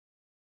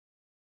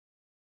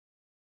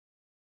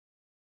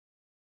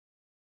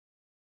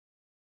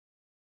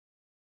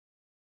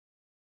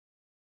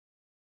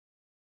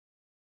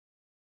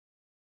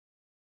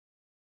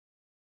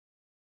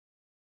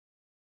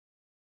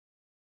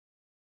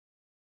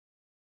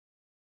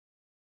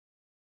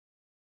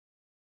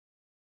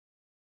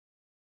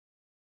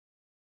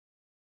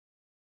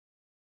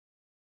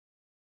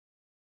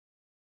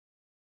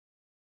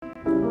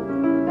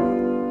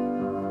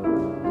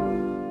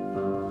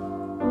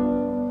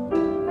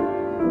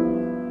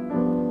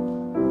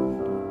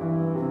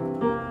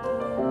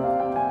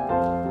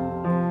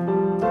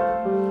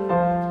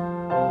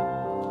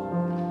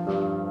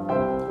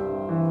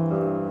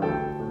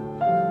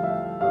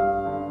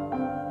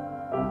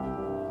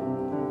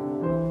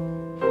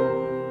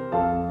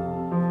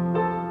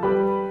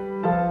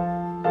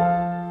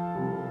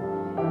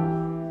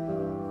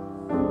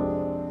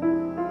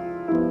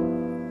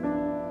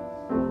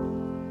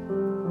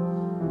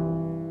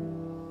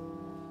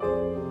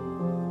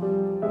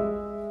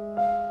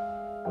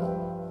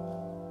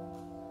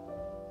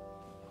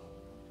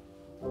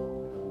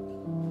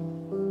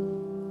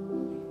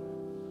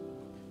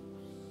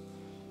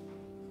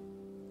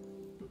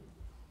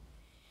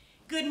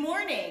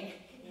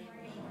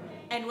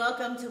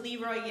welcome to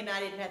LeRoy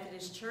United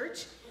Methodist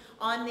Church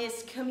on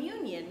this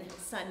Communion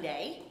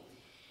Sunday.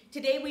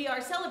 Today we are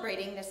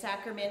celebrating the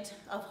sacrament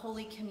of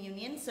Holy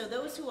Communion. So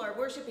those who are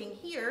worshiping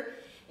here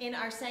in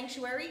our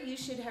sanctuary, you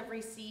should have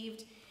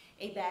received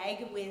a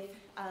bag with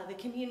the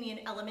communion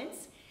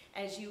elements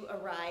as you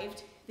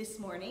arrived this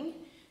morning.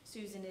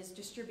 Susan is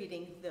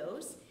distributing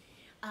those.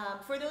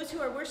 For those who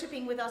are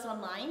worshiping with us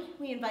online,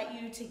 we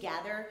invite you to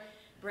gather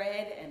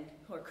bread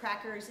or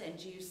crackers and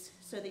juice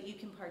so that you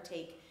can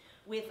partake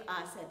with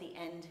us at the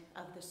end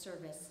of the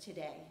service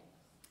today.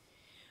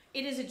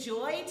 It is a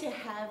joy to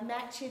have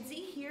Matt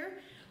Chidsey here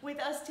with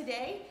us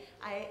today.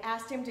 I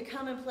asked him to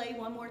come and play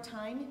one more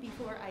time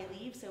before I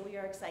leave, so we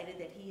are excited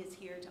that he is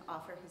here to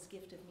offer his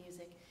gift of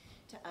music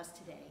to us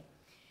today.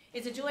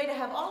 It's a joy to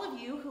have all of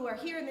you who are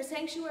here in the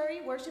sanctuary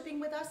worshiping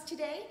with us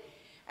today,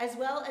 as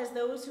well as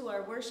those who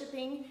are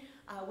worshiping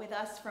with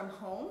us from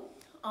home,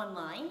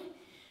 online.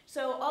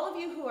 So all of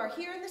you who are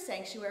here in the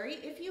sanctuary,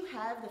 if you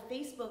have the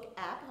Facebook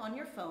app on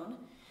your phone,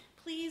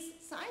 please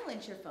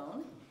silence your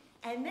phone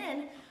and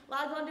then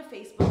log on to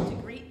Facebook to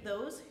greet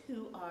those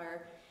who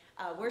are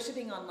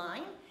worshiping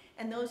online,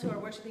 and those who are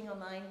worshiping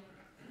online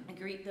and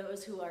greet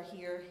those who are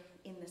here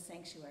in the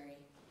sanctuary.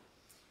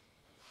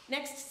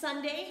 Next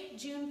Sunday,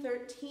 June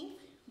 13th,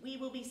 we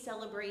will be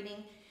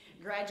celebrating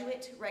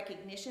Graduate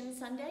Recognition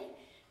Sunday,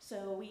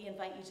 so we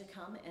invite you to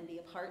come and be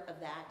a part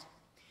of that.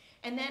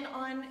 And then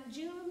on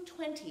June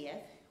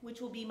 20th, which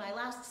will be my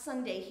last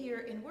Sunday here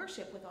in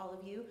worship with all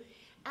of you,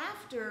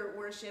 after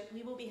worship,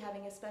 we will be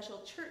having a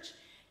special church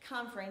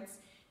conference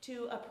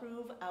to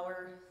approve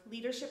our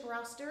leadership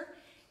roster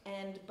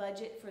and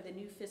budget for the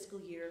new fiscal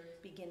year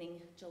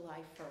beginning July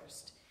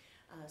 1st.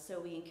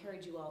 So we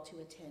encourage you all to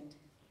attend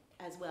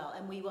as well.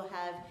 And we will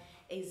have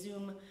a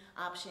Zoom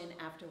option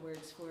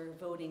afterwards for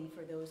voting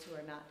for those who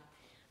are not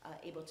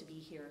able to be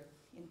here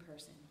in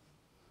person.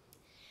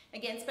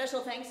 Again,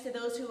 special thanks to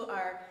those who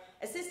are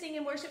assisting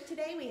in worship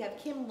today. We have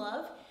Kim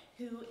Love,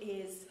 who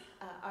is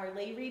our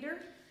lay reader.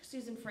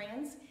 Susan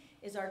Franz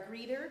is our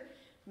greeter.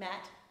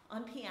 Matt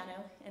on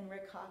piano, and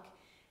Rick Hawk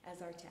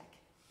as our tech.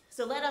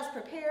 So let us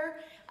prepare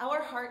our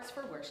hearts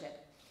for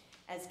worship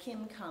as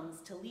Kim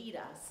comes to lead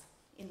us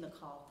in the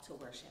call to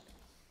worship.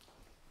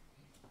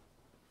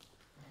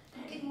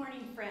 Good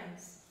morning,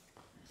 friends.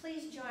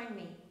 Please join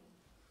me.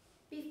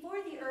 Before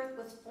the earth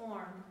was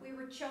formed, we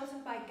were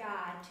chosen by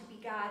God to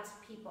be God's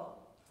people.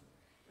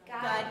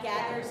 God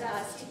gathers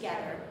us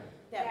together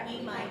that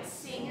we might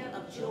sing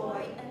of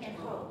joy and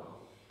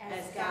hope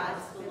as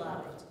God's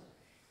beloved.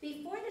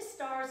 Before the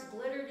stars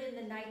glittered in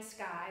the night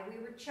sky, we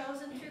were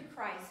chosen through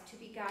Christ to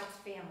be God's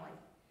family.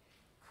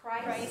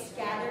 Christ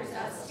gathers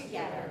us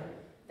together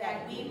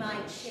that we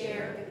might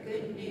share the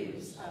good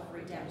news of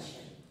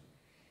redemption.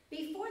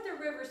 Before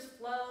the rivers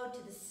flowed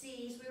to the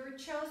seas, we were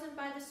chosen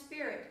by the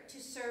Spirit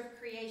to serve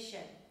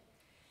creation.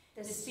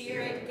 The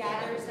Spirit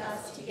gathers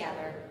us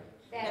together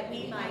that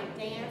we might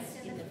dance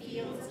in the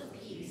fields of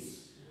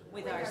peace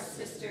with our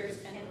sisters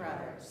and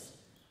brothers.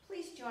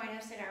 Please join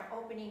us in our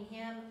opening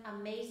hymn,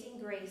 Amazing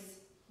Grace,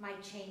 My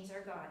Chains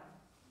Are Gone.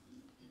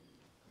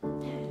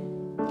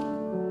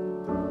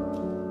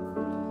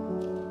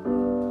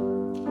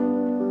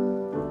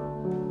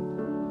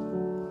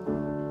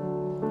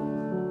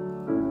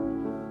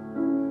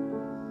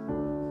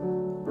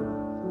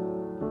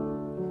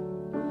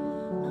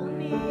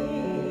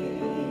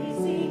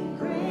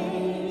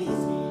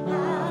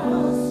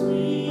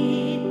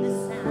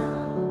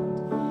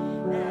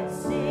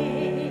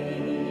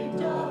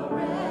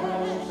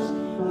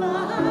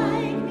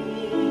 Like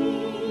me.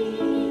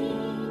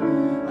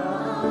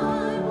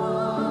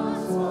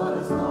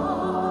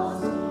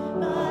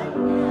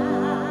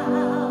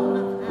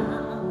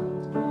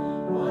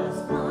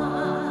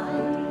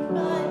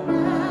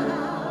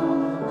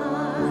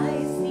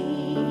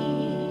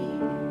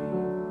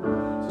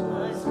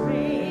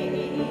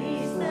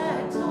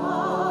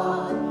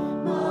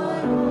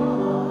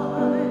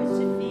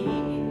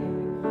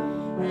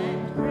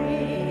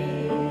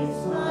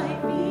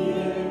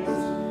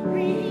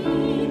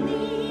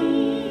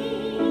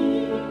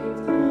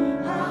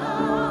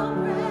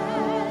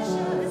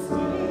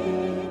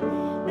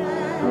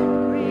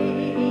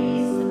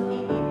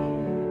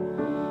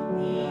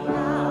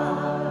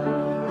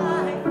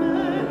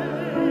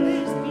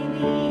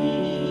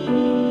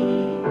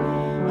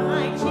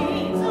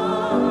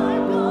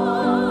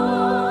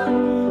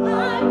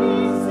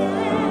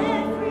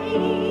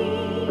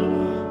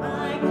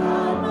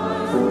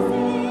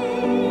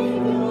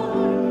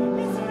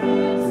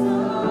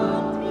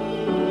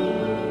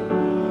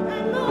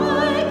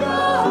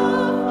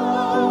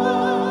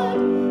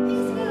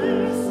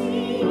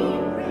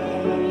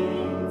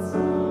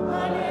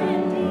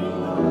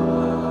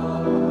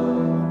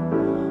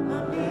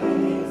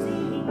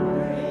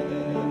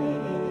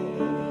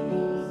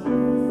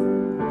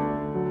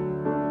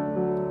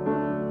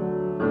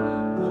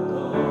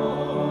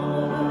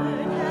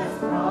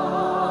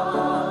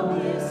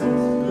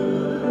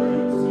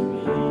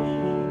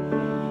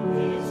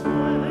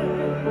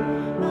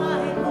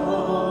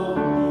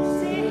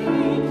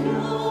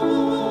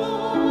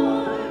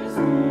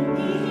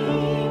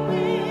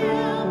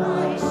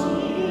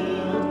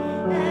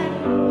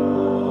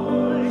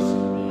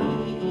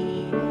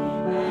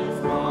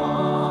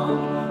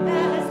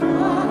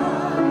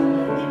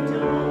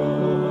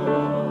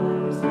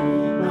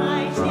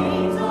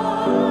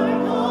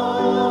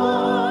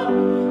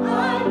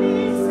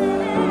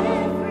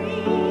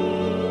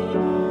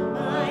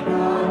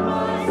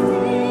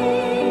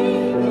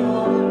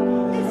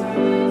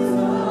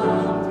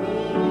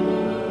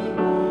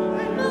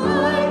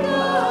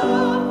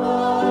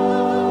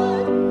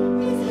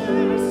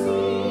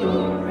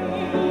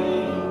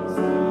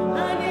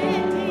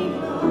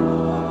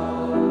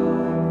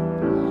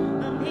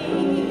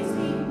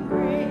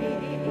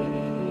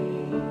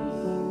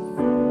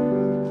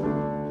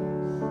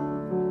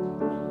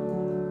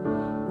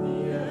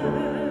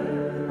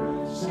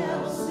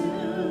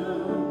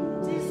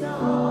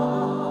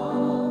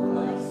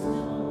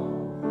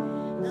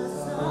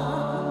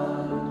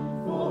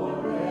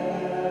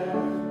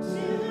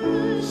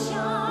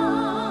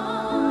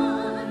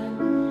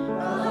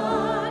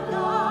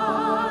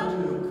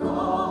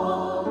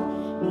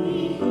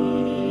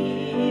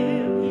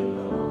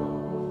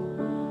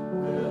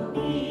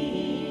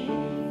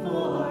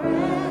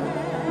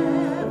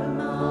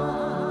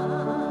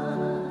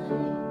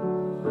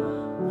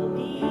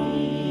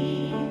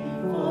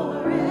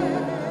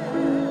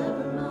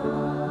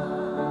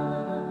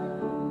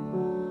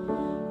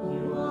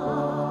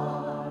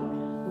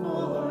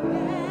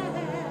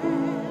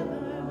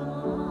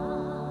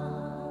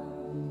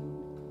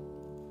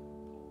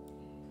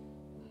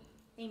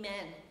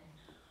 Amen.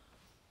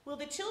 Will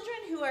the children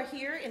who are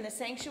here in the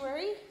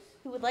sanctuary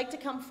who would like to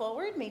come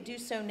forward may do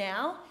so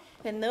now,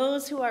 and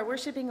those who are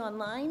worshiping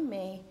online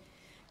may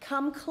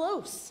come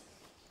close.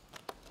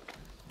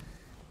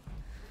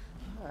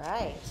 All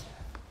right.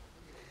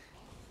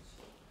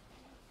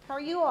 How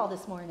are you all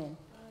this morning?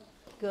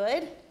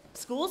 Good?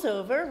 School's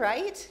over,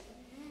 right?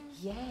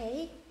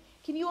 Yay.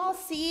 Can you all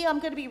see? I'm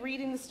going to be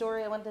reading the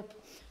story. I want the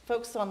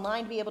folks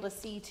online to be able to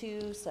see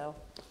too, so.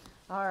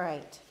 All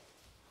right.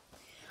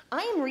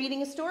 I am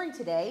reading a story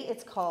today.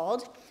 It's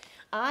called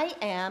I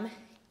Am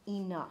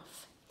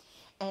Enough.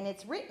 And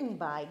it's written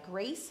by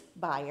Grace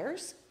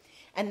Byers,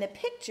 and the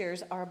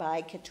pictures are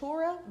by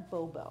Keturah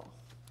Bobo.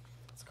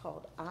 It's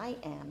called I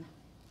Am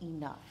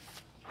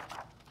Enough.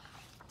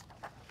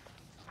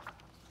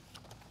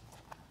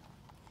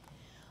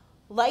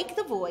 Like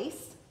the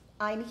voice,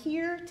 I'm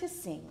here to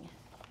sing.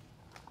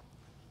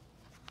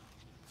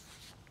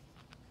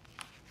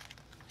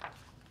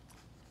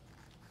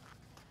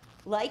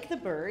 Like the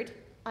bird,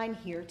 I'm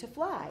here to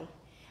fly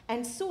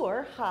and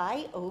soar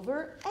high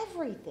over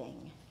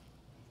everything.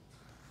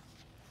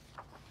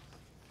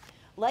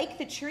 Like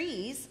the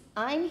trees,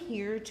 I'm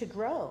here to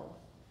grow.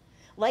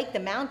 Like the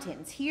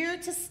mountains, here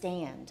to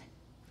stand.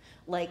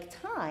 Like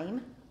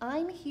time,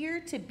 I'm here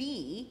to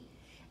be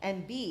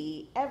and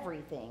be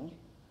everything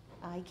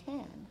I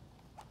can.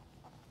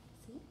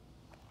 See?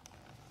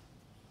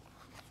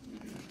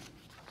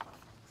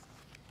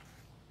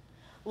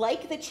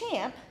 Like the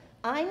champ,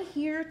 I'm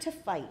here to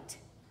fight.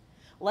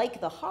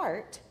 Like the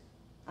heart,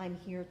 I'm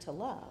here to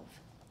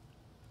love.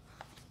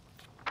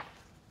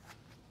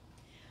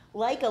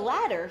 Like a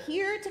ladder,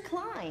 here to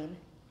climb,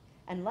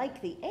 and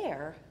like the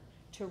air,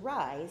 to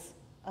rise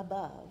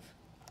above.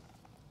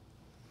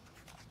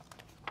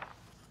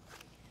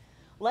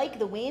 Like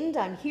the wind,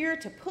 I'm here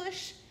to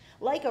push.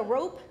 Like a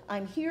rope,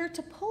 I'm here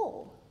to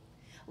pull.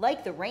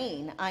 Like the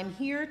rain, I'm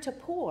here to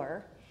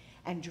pour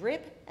and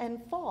drip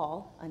and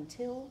fall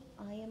until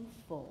I am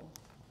full.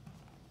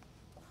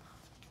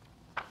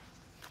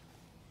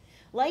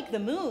 Like the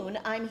moon,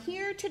 I'm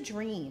here to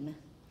dream.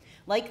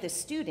 Like the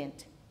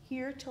student,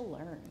 here to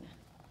learn.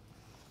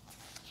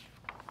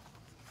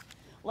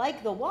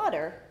 Like the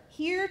water,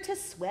 here to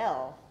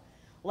swell.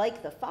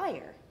 Like the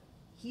fire,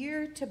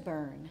 here to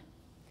burn.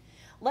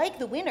 Like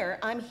the winner,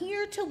 I'm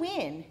here to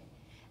win.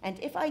 And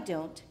if I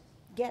don't,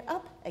 get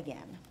up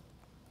again.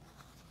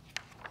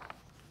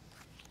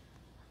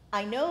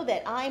 I know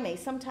that I may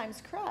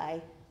sometimes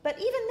cry, but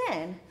even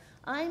then,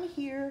 I'm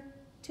here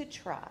to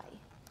try.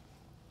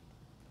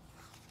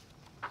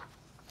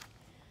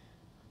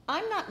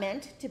 I'm not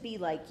meant to be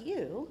like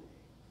you.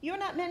 You're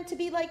not meant to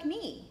be like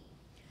me.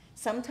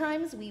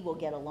 Sometimes we will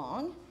get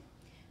along,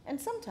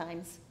 and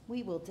sometimes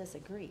we will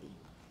disagree.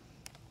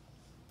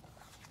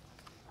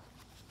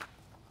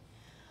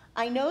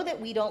 I know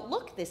that we don't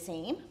look the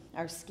same,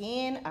 our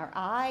skin, our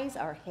eyes,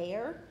 our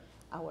hair,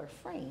 our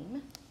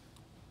frame.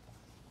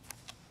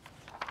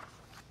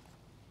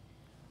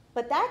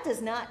 But that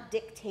does not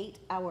dictate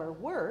our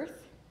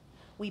worth.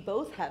 We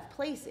both have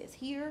places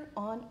here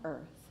on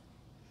earth.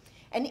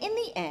 And in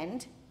the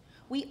end,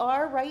 we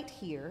are right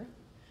here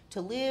to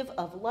live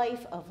a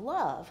life of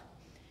love,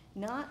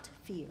 not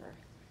fear.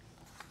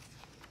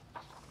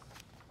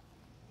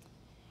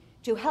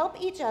 To help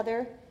each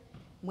other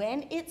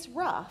when it's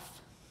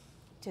rough,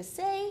 to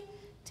say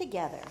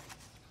together,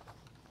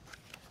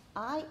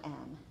 I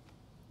am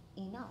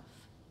enough.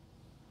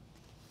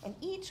 And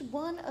each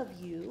one of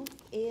you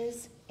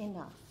is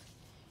enough.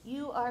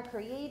 You are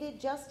created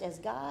just as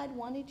God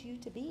wanted you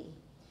to be.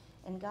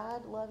 And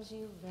God loves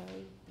you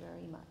very,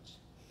 very much.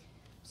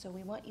 So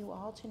we want you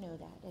all to know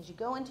that. As you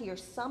go into your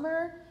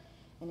summer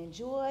and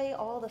enjoy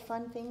all the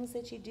fun things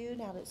that you do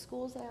now that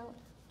school's out,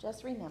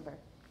 just remember,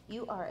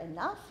 you are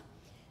enough,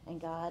 and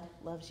God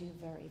loves you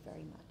very,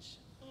 very much.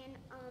 And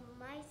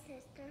my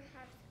sister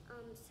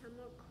has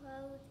summer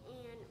clothes,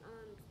 and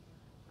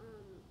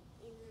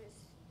in this,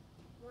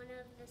 one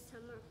of the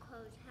summer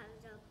clothes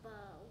has a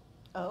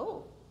bow.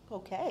 Oh,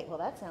 okay. Well,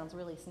 that sounds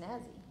really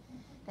snazzy.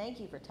 Thank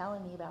you for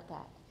telling me about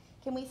that.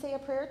 Can we say a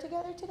prayer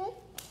together today?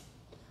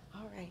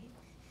 All right.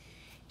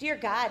 Dear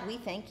God, we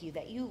thank you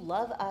that you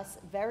love us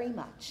very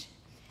much,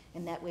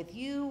 and that with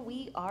you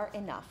we are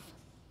enough.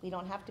 We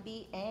don't have to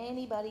be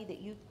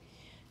anybody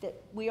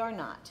that we are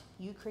not.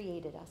 You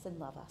created us and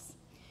love us.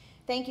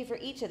 Thank you for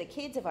each of the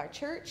kids of our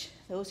church,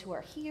 those who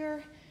are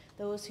here,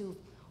 those who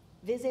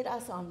visit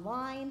us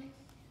online.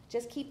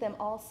 Just keep them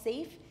all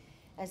safe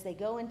as they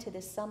go into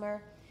this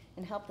summer,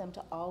 and help them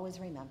to always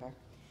remember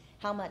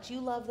how much you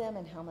love them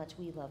and how much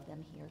we love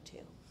them here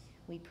too.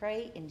 We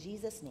pray in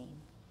Jesus' name.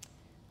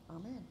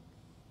 Amen.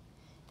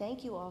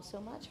 Thank you all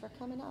so much for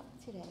coming up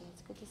today.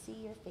 It's good to see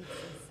your faces.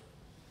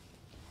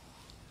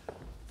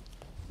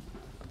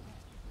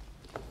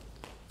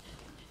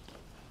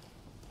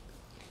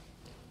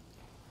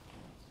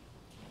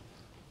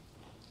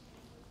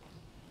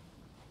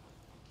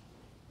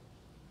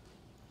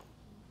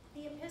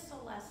 The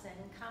epistle lesson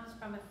comes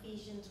from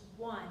Ephesians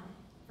 1,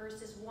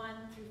 verses 1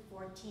 through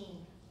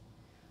 14.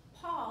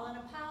 Paul, an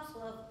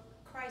apostle of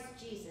Christ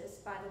Jesus,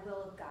 by the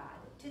will of God,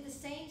 to the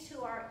saints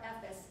who are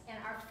at Ephesus and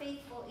are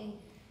faithful in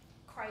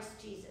Christ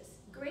Jesus.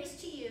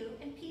 Grace to you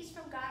and peace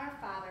from God our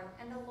Father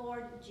and the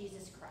Lord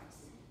Jesus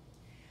Christ.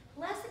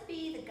 Blessed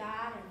be the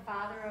God and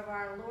Father of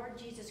our Lord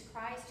Jesus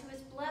Christ, who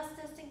has blessed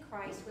us in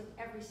Christ with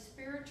every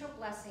spiritual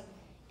blessing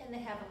in the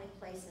heavenly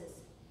places.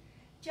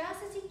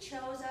 Just as he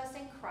chose us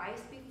in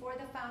Christ before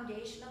the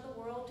foundation of the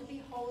world to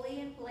be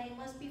holy and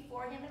blameless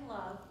before him in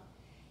love,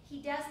 he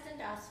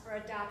destined us for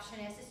adoption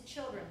as his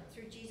children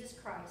through Jesus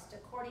Christ,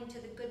 according to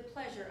the good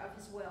pleasure of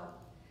his will,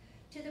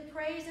 to the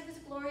praise of his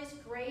glorious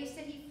grace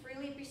that he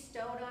freely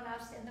bestowed on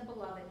us in the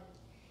Beloved.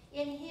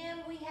 In him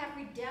we have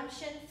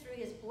redemption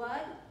through his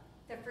blood,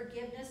 the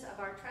forgiveness of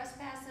our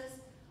trespasses,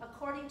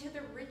 according to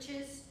the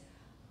riches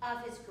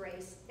of his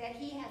grace that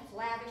he hath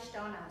lavished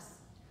on us.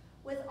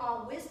 With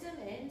all wisdom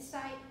and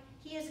insight,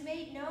 he has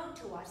made known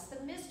to us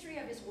the mystery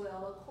of his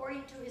will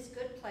according to his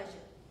good pleasure,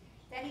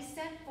 that he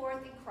sent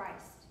forth in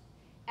Christ,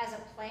 as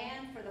a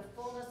plan for the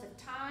fullness of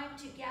time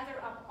to gather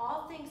up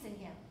all things in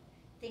him,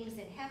 things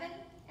in heaven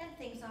and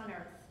things on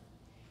earth.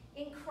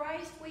 In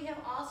Christ we have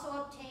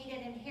also obtained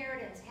an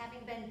inheritance,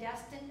 having been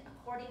destined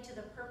according to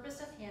the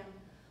purpose of him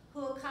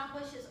who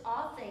accomplishes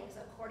all things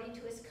according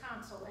to his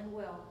counsel and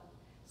will,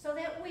 so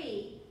that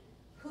we,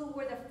 who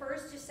were the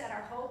first to set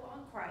our hope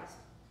on Christ,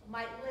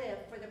 might live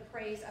for the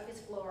praise of his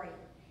glory.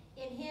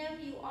 In him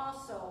you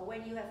also,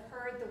 when you have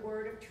heard the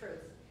word of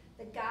truth,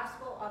 the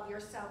gospel of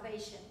your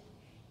salvation,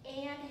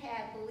 and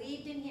had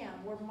believed in him,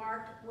 were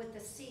marked with the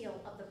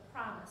seal of the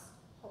promised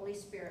Holy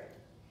Spirit.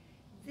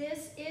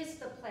 This is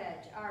the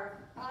pledge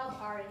of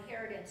our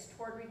inheritance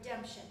toward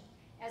redemption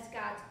as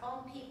God's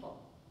own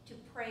people, to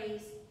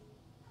praise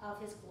of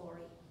his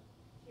glory.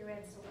 Here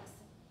ends the lesson.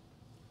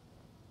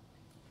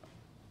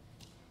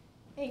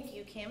 Thank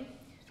you, Kim.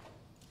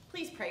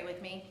 Please pray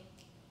with me.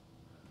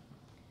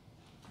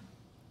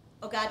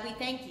 Oh God, we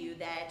thank you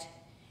that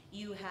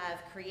you have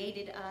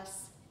created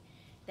us,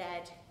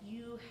 that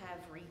you have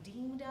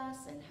redeemed us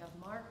and have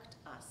marked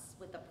us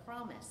with the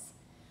promise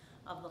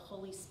of the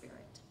Holy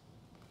Spirit.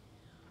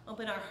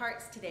 Open our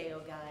hearts today,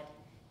 oh God,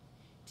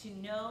 to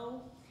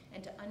know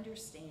and to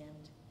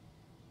understand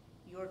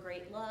your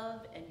great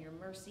love and your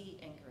mercy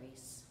and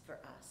grace for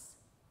us.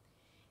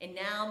 And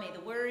now may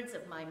the words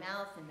of my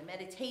mouth and the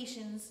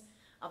meditations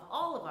of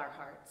all of our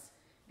hearts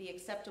be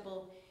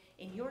acceptable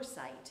in your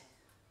sight,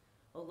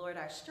 O Lord,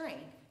 our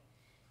strength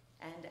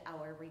and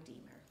our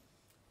Redeemer.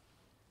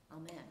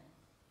 Amen.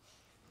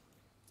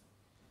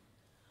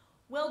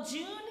 Well,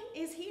 June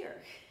is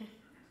here.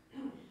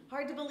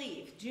 Hard to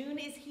believe. June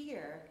is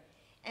here,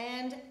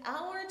 and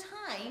our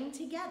time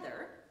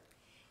together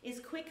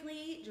is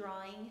quickly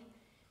drawing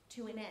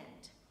to an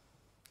end.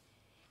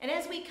 And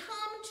as we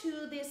come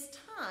to this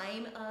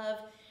time of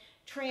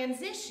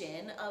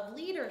transition of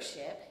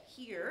leadership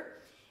here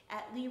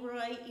at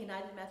LeRoy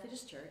United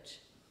Methodist Church,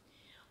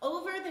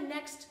 over the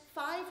next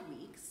 5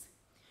 weeks,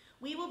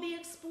 we will be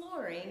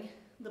exploring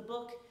the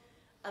book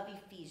of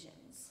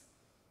Ephesians.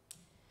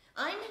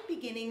 I'm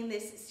beginning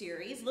this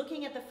series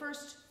looking at the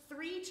first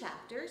 3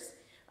 chapters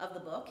of the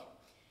book,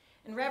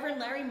 and Reverend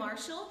Larry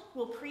Marshall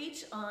will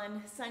preach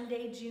on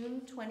Sunday,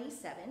 June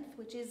 27th,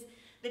 which is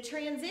the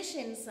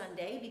transition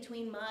Sunday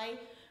between my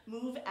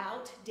move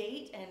out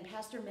date and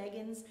Pastor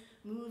Megan's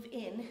move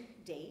in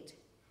date.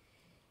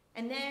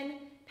 And then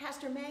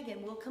Pastor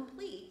Megan will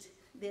complete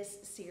this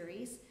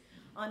series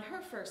on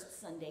her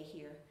first Sunday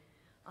here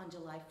on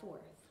July 4th.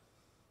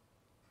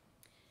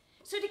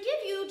 So to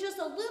give you just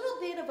a little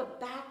bit of a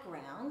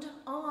background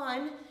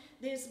on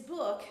this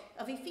book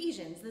of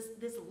Ephesians,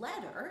 this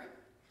letter,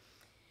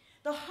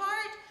 the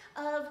heart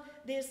of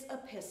this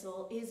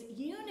epistle is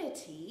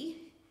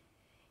unity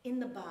in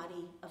the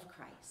body of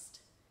Christ.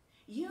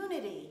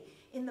 Unity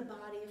in the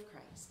body of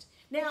Christ.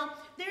 Now,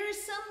 there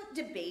is some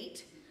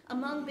debate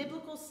among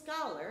biblical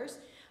scholars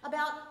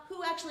about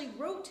who actually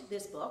wrote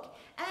this book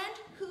and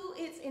who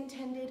its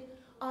intended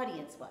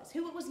audience was,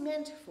 who it was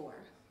meant for.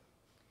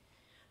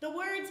 The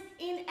words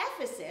in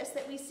Ephesus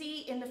that we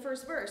see in the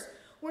first verse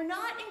were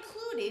not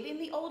included in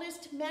the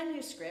oldest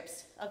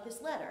manuscripts of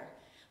this letter,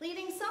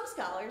 leading some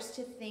scholars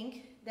to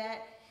think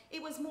that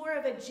it was more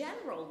of a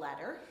general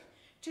letter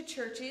to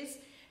churches,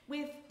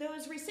 with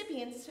those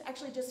recipients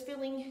actually just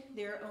filling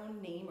their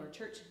own name or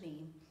church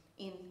name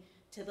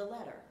into the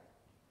letter.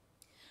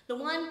 The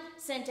one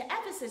sent to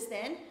Ephesus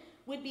then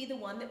would be the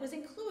one that was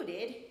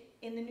included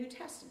in the New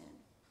Testament.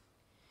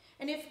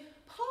 And if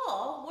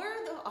Paul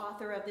were the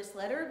author of this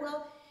letter,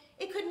 well,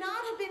 it could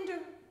not have been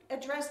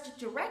addressed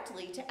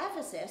directly to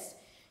Ephesus,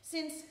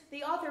 since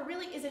the author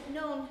really isn't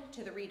known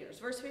to the readers.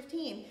 Verse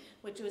 15,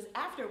 which was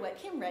after what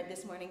Kim read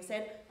this morning,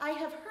 said, "I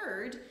have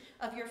heard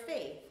of your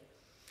faith."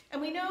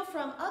 And we know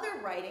from other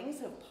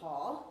writings of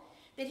Paul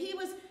that he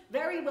was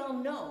very well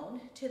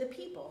known to the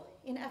people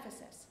in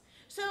Ephesus.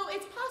 So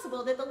it's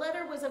possible that the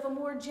letter was of a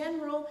more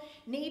general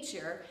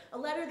nature, a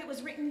letter that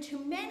was written to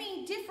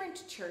many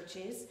different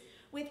churches,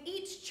 with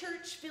each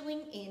church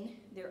filling in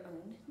their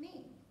own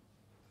name.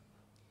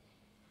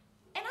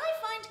 And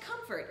I find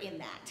comfort in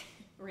that,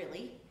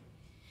 really,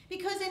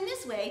 Because in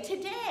this way,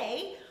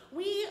 today,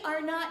 we are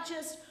not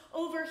just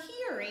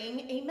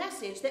overhearing a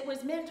message that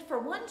was meant for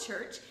one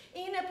church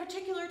in a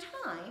particular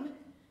time,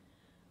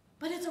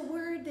 but it's a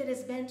word that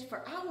is meant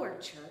for our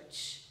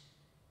church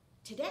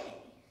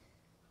today.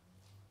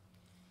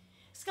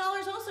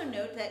 Scholars also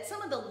note that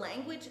some of the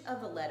language of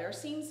the letter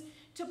seems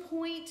to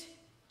point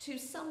to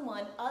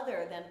someone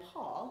other than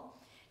Paul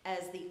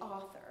as the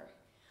author.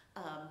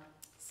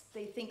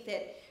 They think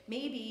that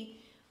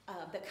maybe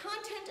the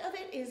content of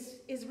it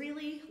is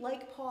really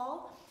like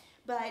Paul,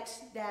 but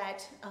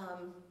that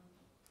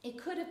it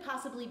could have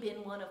possibly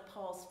been one of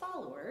Paul's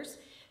followers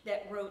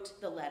that wrote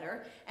the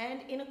letter,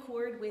 and in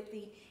accord with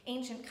the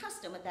ancient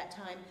custom at that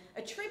time,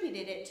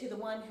 attributed it to the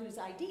one whose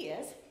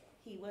ideas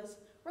he was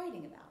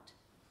writing about.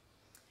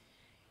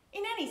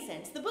 In any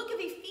sense, the book of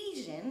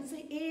Ephesians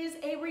is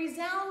a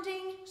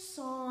resounding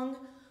song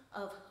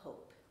of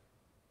hope.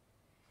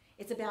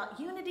 It's about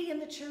unity in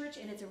the church,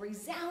 and it's a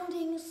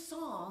resounding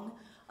song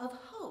of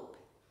hope.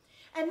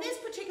 And this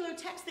particular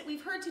text that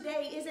we've heard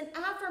today is an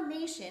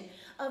affirmation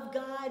of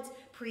God's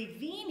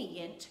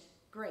prevenient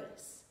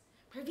grace.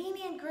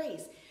 Prevenient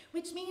grace,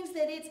 which means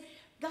that it's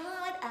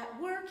God at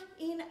work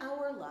in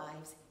our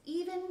lives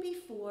even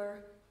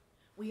before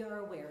we are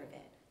aware of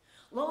it.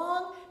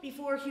 Long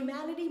before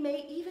humanity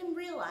may even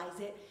realize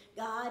it,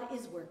 God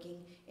is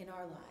working in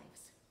our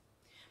lives.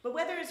 But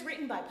whether it's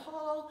written by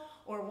Paul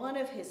or one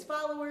of his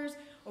followers,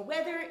 or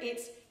whether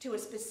it's to a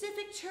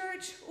specific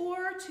church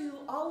or to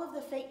all of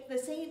the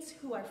saints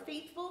who are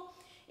faithful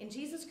in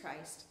Jesus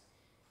Christ,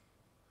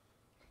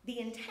 the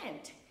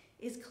intent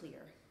is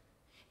clear.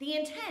 The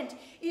intent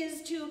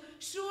is to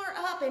shore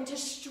up and to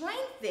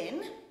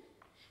strengthen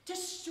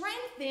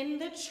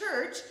the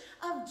church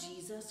of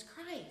Jesus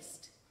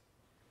Christ.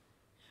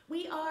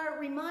 We are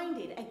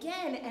reminded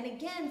again and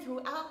again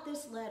throughout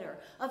this letter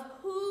of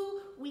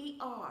who we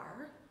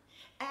are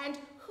and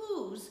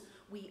whose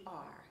we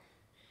are,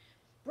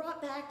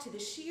 brought back to the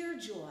sheer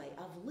joy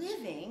of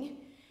living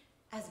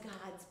as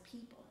God's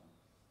people.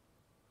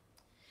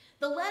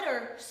 The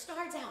letter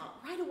starts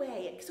out right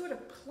away. It sort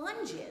of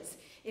plunges,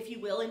 if you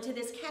will, into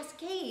this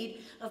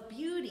cascade of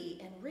beauty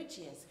and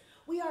riches.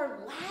 We are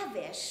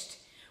lavished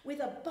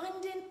with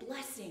abundant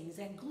blessings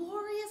and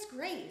glorious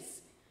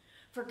grace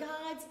for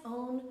God's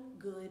own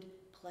good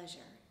pleasure.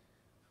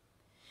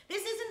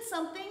 This isn't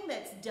something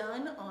that's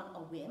done on a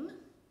whim.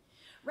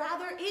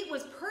 Rather, it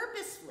was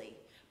purposely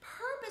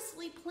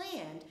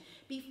planned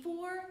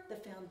before the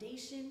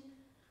foundation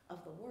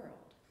of the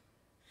world.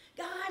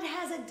 God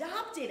has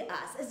adopted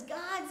us as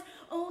God's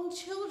own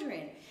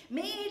children,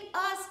 made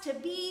us to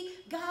be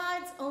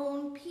God's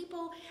own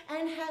people,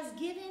 and has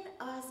given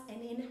us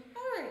an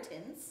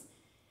inheritance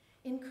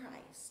in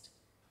Christ.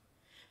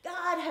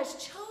 God has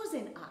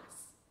chosen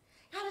us.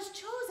 God has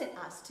chosen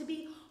us to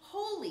be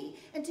holy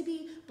and to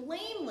be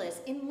blameless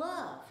in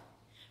love,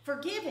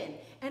 forgiven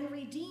and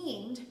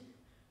redeemed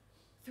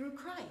through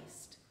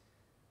Christ.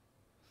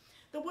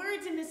 The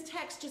words in this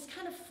text just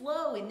kind of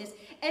flow in this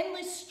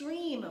endless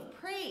stream of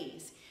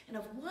praise and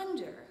of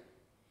wonder,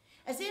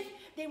 as if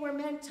they were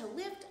meant to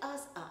lift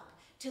us up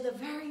to the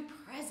very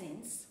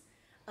presence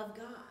of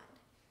God.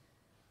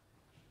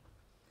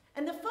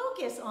 And the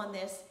focus on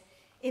this,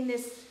 in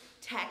this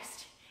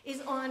text,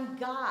 is on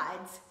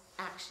God's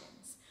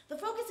actions. The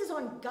focus is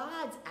on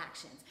God's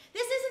actions.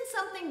 This isn't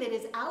something that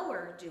is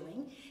our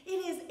doing. It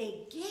is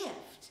a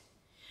gift.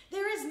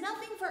 There is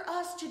nothing for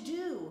us to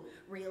do,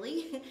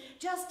 really,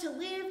 just to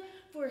live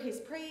for his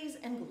praise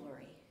and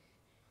glory.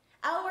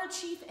 Our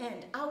chief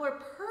end, our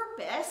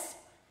purpose,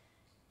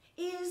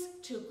 is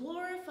to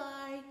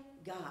glorify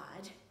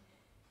God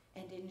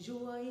and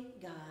enjoy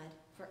God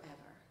forever.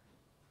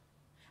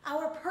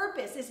 Our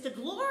purpose is to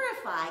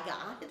glorify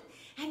God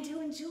and to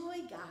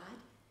enjoy God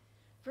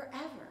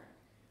forever.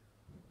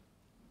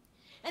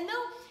 And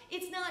though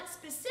it's not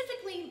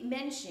specifically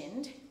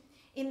mentioned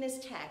in this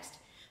text,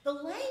 the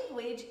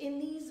language in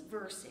these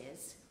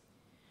verses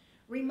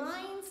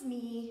reminds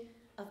me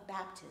of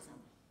baptism.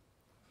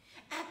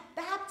 At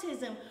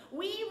baptism,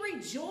 we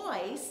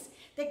rejoice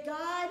that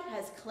God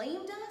has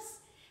claimed us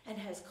and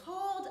has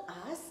called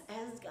us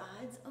as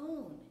God's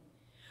own.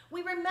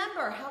 We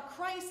remember how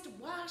Christ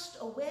washed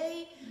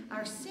away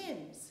our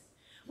sins.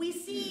 We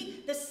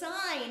see the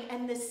sign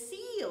and the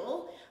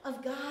seal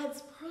of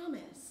God's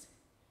promise.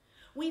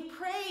 We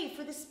pray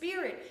for the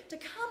Spirit to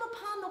come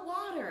upon the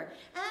water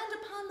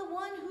and upon the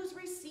one who's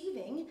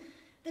receiving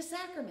the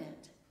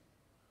sacrament.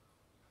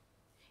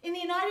 In the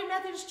United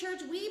Methodist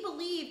Church, we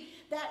believe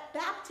that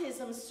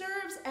baptism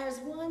serves as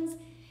one's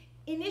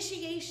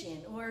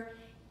initiation or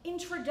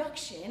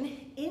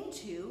introduction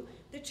into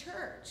the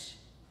church.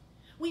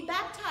 We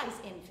baptize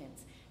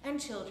infants and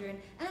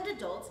children and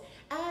adults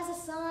as a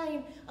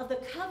sign of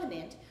the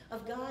covenant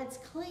of God's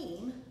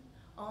claim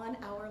on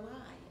our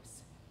lives.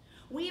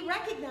 We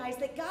recognize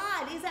that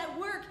God is at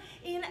work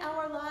in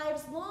our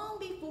lives long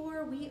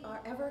before we are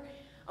ever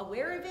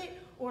aware of it,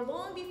 or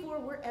long before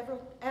we're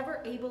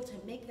ever able to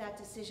make that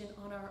decision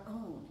on our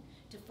own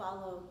to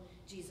follow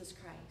Jesus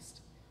Christ.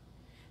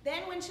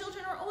 Then when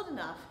children are old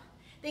enough,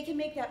 They can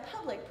make that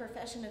public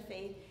profession of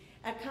faith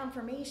at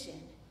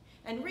confirmation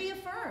and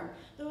reaffirm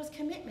those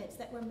commitments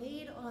that were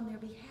made on their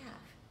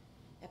behalf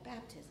at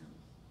baptism.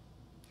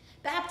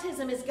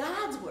 Baptism is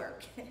God's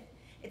work.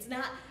 It's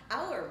not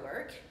our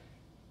work.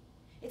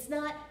 It's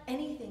not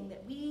anything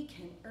that we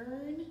can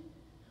earn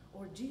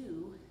or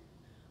do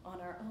on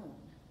our own.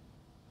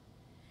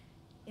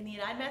 In the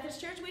United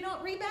Methodist Church, we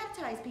don't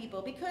rebaptize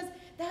people because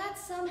that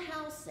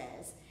somehow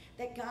says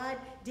that God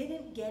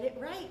didn't get it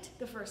right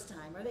the first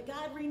time, or that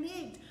God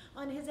reneged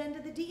on his end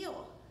of the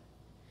deal.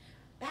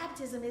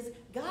 Baptism is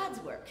God's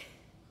work,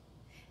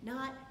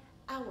 not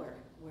our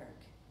work.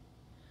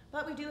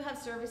 But we do have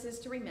services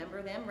to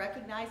remember them,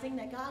 recognizing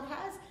that God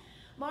has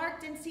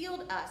marked and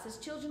sealed us as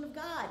children of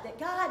God, that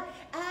God,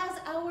 as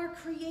our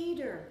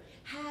Creator,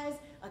 has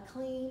a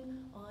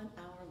claim on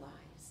our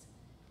lives,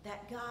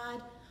 that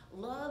God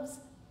loves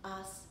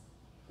us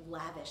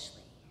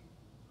lavishly.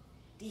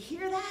 Do you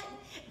hear that?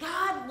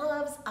 God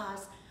loves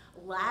us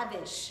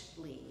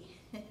lavishly.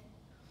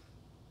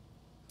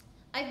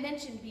 I've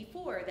mentioned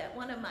before that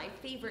one of my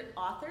favorite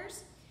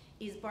authors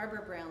is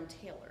Barbara Brown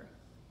Taylor.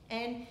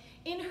 And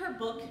in her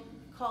book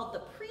called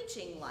The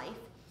Preaching Life,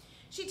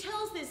 she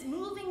tells this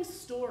moving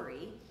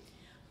story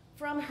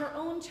from her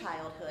own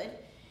childhood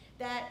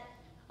that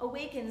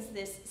awakens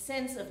this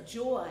sense of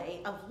joy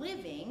of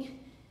living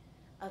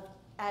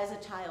as a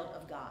child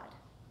of God.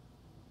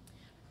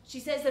 She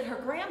says that her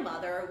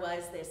grandmother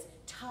was this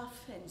tough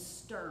and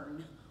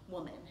stern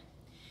woman.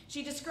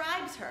 She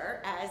describes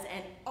her as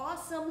an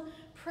awesome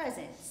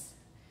presence,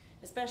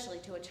 especially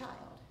to a child.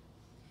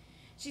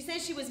 She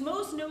says she was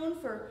most known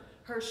for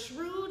her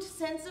shrewd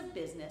sense of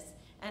business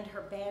and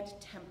her bad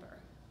temper,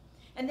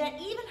 and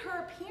that even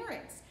her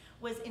appearance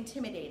was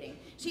intimidating.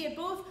 She had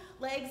both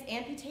legs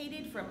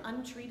amputated from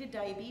untreated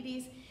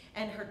diabetes,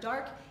 and her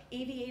dark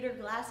aviator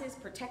glasses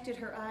protected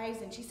her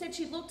eyes, and she said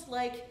she looked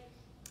like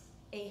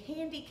a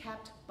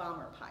handicapped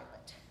bomber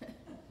pilot.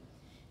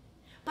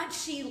 But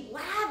she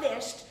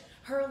lavished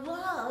her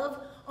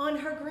love on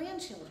her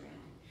grandchildren.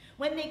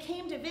 When they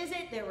came to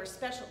visit, there were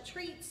special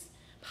treats,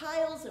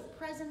 piles of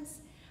presents,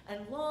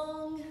 and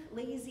long,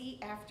 lazy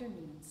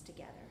afternoons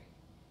together.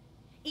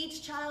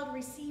 Each child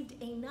received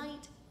a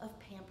night of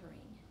pampering.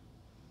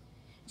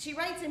 She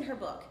writes in her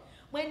book,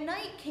 "When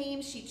night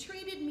came, she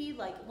treated me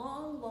like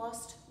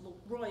long-lost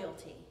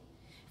royalty,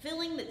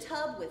 filling the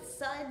tub with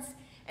suds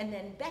and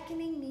then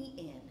beckoning me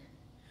in,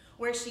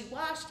 where she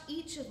washed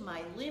each of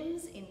my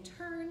limbs in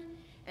turn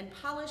and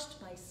polished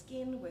my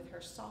skin with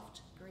her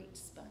soft, great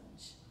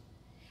sponge.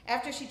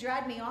 After she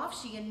dried me off,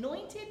 she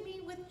anointed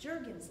me with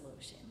Jergens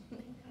lotion.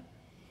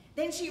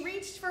 Then she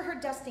reached for her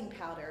dusting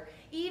powder,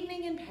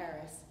 evening in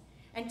Paris,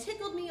 and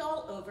tickled me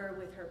all over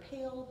with her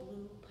pale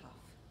blue puff.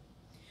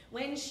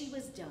 When she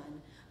was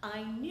done,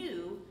 I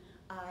knew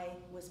I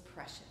was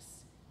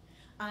precious.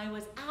 I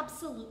was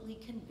absolutely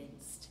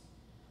convinced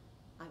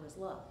I was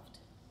loved."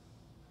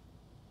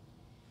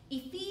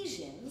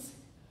 Ephesians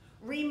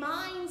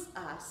reminds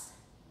us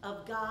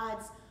of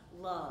God's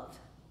love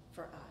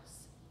for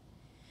us.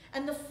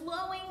 And the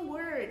flowing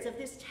words of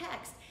this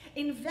text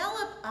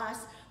envelop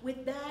us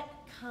with that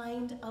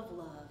kind of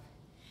love,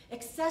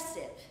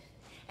 excessive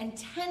and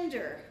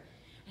tender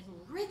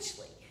and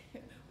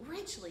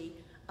richly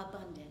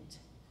abundant.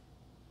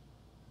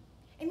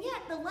 And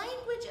yet the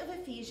language of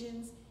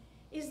Ephesians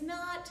is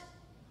not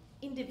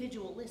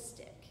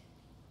individualistic.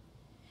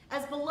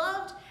 As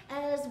beloved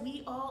as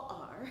we all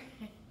are,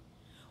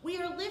 we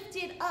are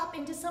lifted up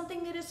into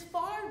something that is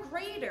far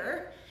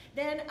greater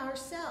than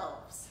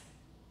ourselves.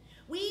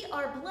 We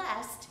are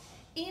blessed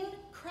in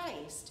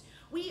Christ.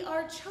 We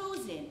are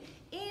chosen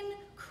in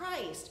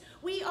Christ.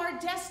 We are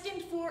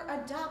destined for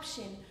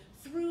adoption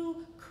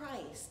through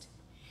Christ.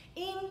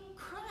 In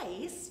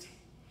Christ,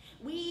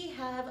 we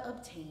have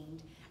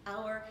obtained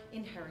our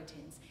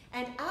inheritance,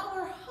 and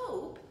our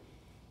hope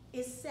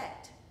is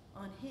set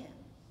on him.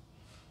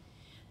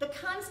 The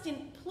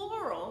constant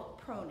plural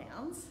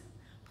pronouns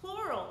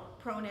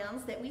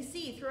that we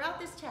see throughout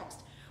this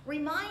text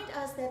remind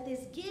us that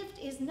this gift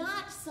is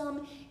not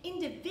some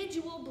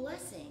individual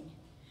blessing,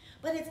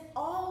 but it's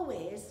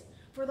always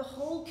for the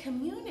whole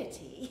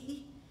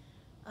community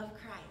of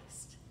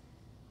Christ.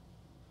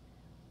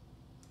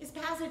 This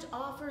passage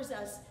offers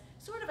us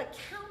sort of a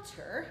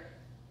counter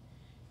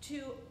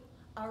to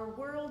our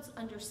world's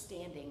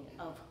understanding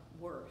of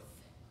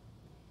worth.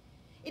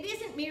 It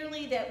isn't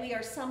merely that we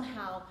are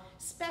somehow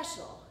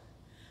special,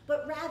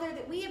 but rather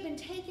that we have been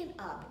taken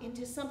up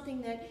into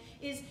something that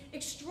is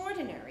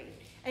extraordinary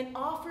and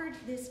offered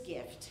this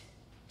gift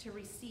to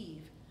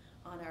receive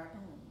on our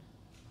own.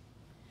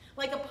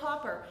 Like a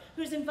pauper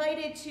who's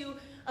invited to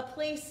a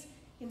place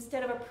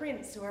instead of a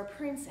prince or a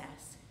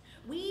princess,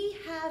 we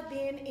have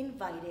been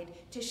invited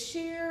to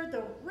share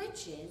the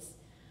riches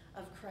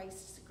of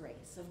Christ's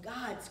grace, of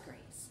God's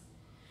grace.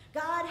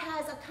 God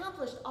has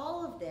accomplished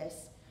all of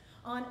this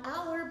on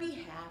our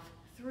behalf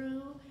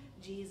through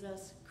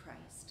Jesus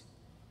Christ,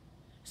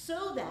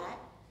 so that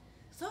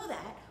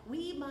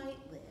we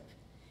might live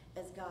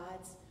as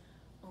God's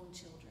own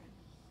children.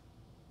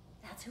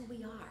 That's who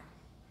we are.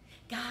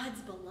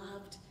 God's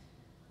beloved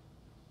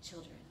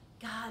children,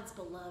 God's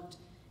beloved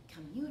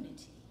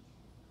community.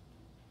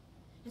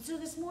 And so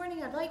this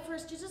morning, I'd like for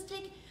us to just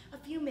take a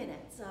few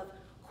minutes of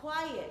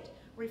quiet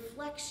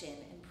reflection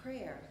and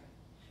prayer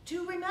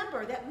to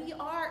remember that we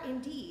are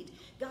indeed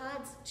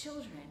God's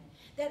children,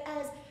 that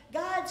as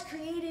God's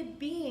created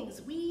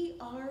beings, we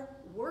are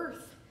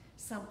worth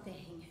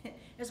something.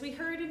 As we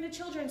heard in the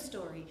children's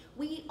story,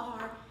 we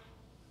are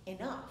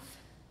enough.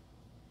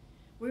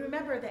 We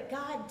remember that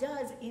God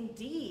does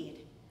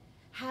indeed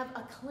have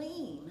a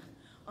claim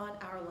on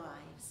our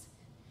lives,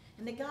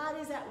 and that God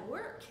is at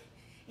work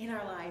in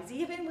our lives,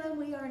 even when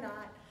we are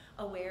not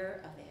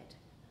aware of it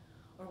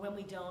or when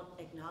we don't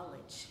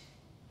acknowledge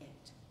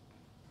it.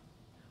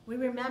 We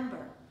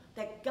remember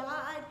that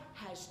God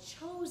has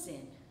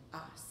chosen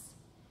us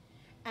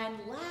and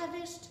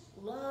lavished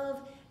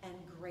love and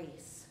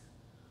grace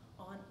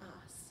on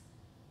us.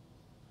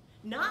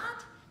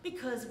 Not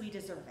because we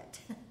deserve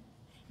it,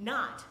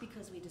 not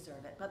because we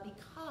deserve it, but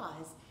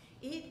because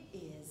it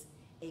is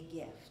a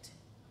gift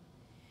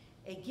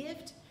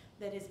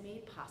that is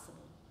made possible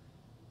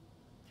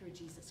through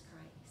Jesus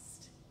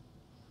Christ.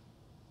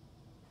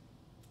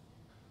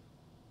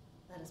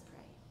 Let us pray.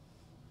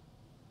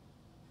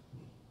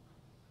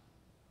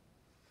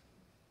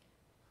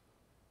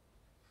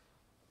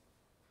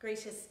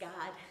 Gracious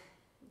God,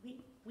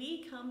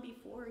 we come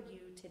before you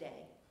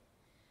today,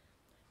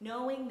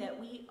 knowing that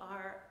we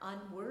are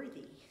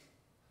unworthy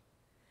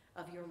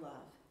of your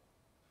love,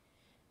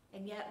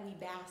 and yet we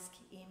bask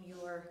in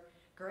your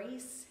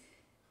grace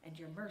and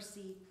your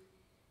mercy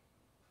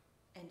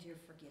and your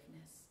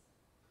forgiveness.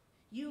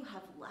 You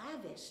have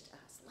lavished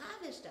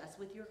us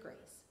with your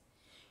grace.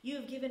 You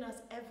have given us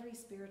every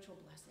spiritual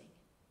blessing.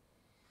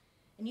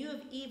 And you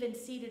have even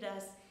seated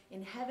us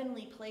in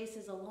heavenly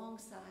places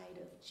alongside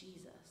of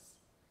Jesus,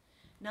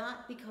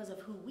 not because of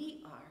who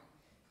we are,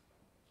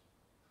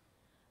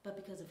 but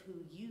because of who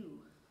you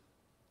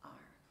are.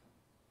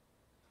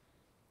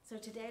 So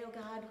today, oh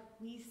God,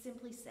 we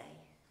simply say,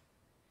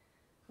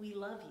 we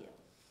love you.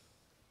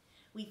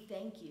 We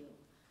thank you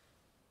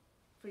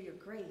for your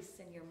grace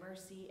and your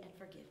mercy and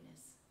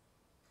forgiveness.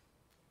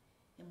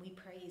 And we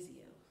praise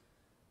you.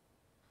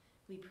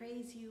 We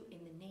praise you in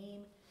the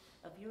name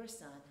of your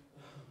Son,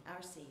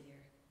 our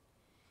Savior,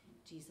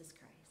 Jesus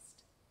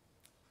Christ.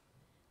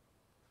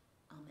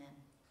 Amen.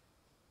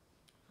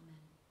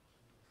 Amen.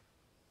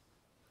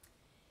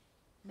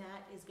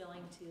 Matt is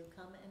going to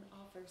come and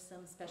offer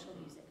some special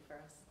music for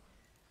us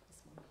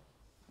this morning.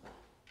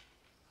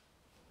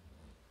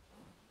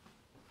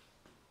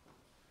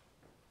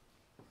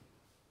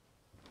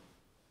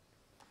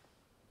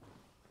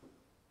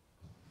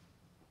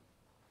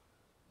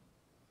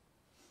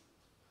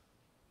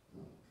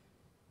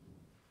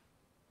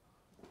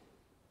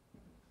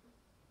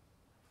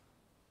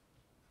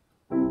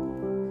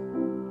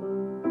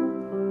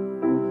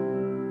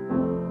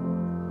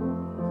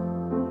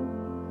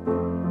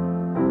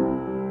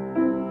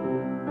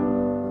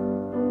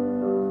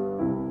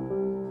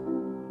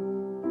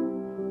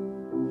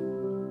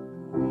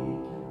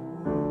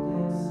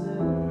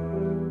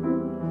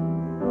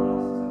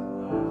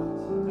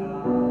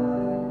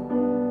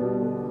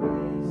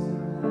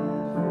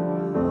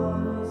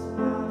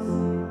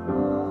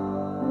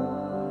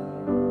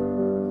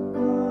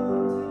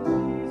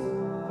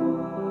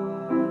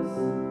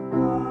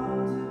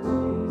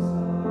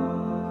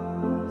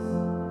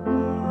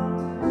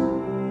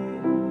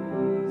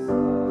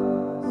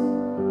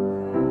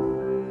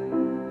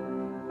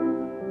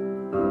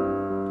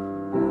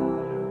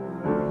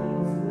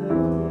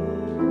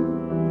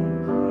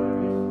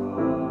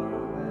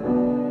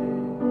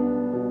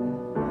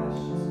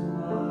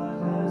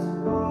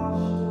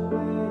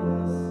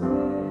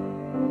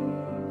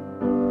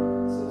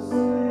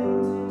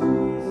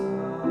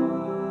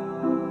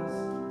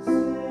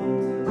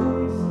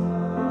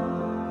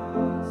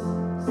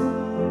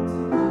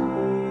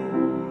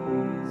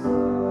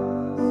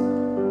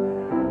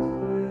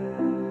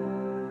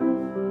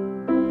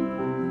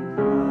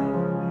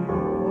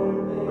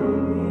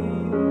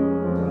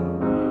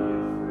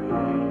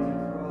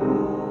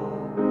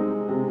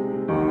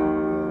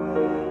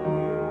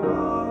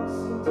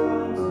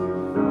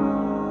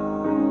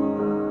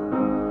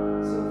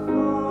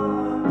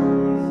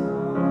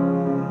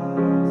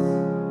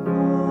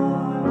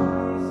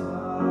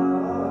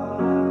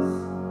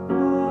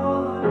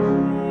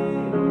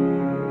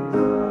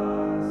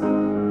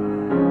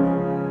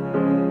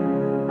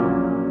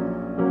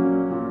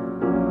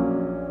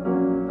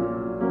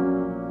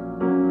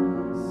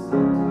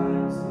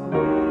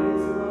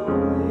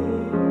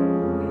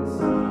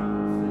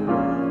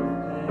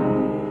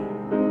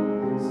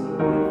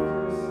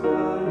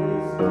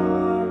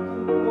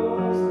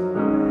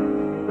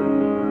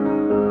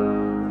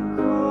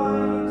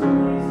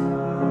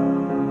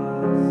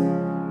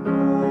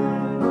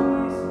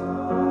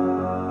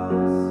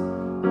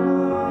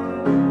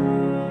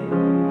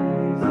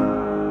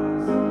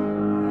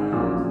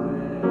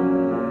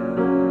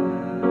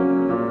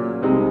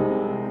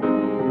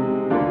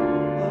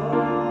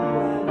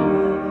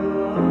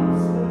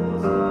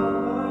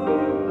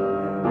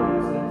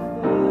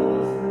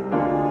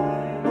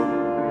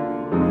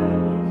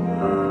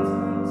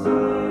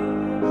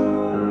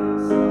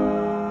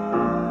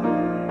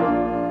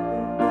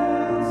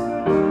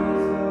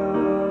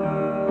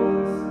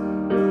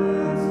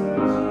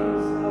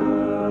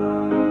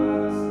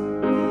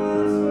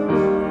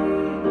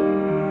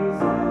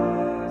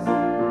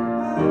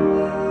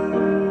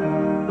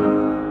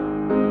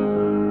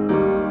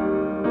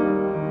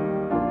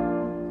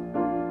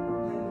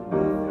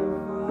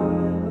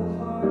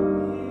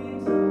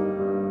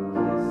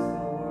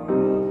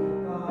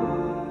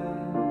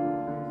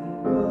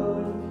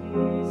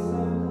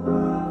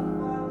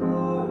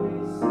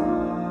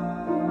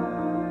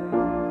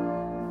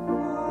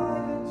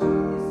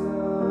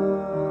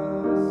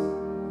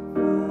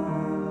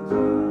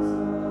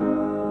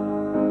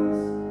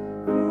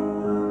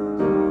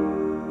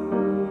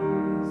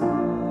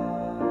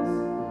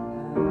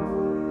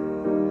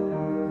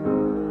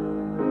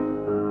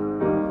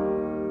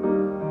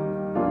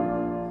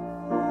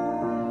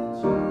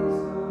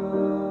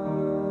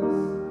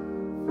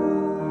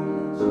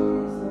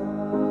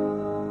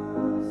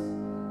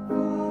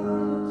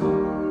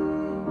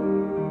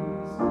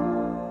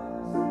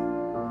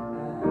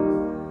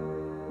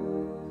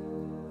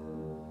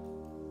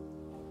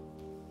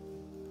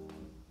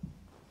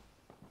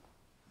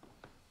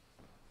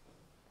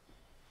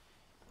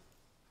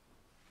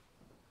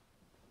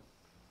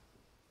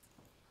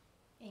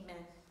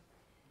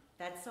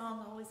 That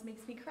song always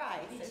makes me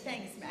cry, so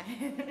thanks, Matt.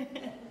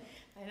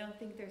 I don't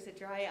think there's a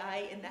dry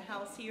eye in the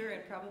house here,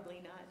 and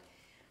probably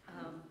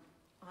not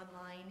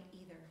online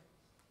either.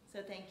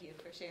 So thank you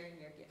for sharing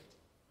your gift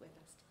with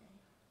us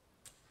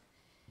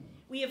today.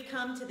 We have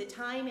come to the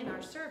time in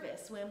our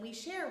service when we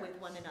share with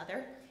one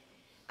another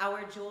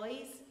our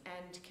joys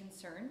and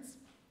concerns.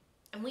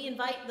 And we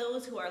invite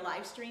those who are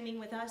live streaming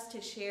with us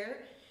to share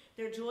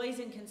their joys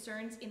and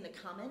concerns in the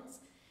comments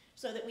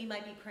so that we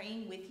might be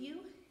praying with you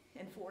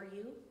and for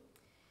you.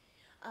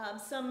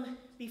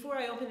 Before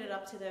I open it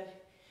up to the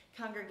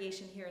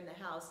congregation here in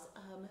the house,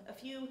 a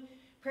few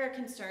prayer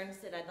concerns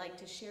that I'd like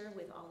to share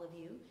with all of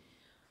you.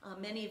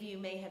 Many of you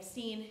may have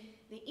seen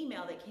the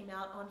email that came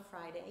out on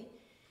Friday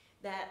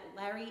that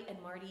Larry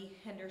and Marty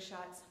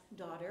Hendershot's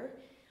daughter,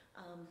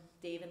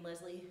 Dave and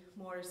Leslie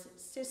Moore's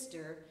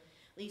sister,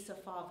 Lisa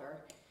Favre,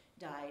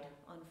 died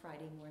on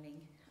Friday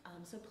morning.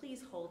 So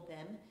please hold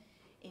them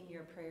in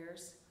your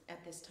prayers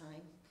at this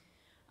time.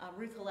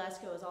 Ruth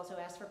Alasko has also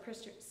asked for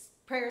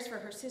prayers for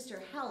her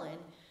sister Helen,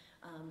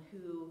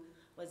 who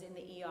was in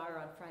the ER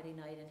on Friday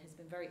night and has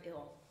been very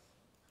ill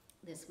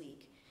this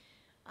week.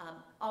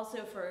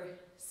 Also for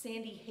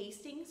Sandy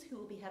Hastings, who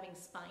will be having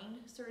spine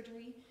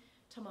surgery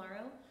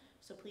tomorrow.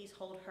 So please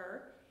hold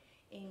her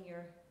in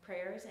your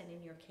prayers and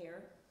in your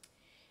care.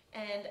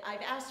 And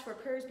I've asked for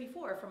prayers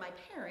before for my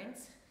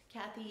parents,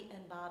 Kathy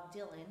and Bob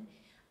Dillon.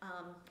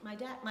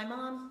 My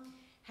mom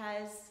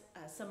has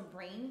some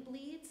brain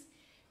bleeds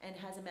and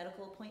has a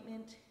medical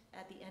appointment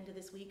at the end of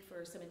this week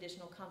for some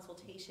additional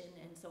consultation.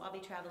 And so I'll be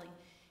traveling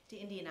to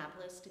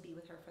Indianapolis to be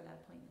with her for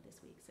that appointment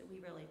this week. So we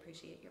really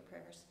appreciate your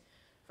prayers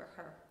for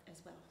her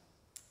as well.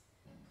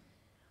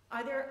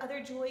 Are there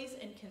other joys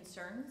and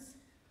concerns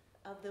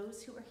of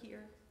those who are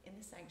here in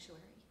the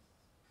sanctuary?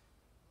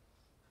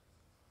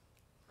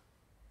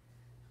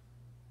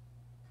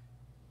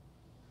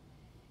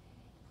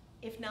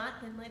 If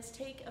not, then let's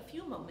take a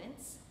few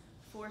moments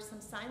for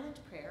some silent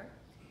prayer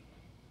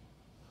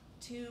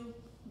to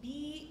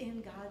be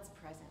in God's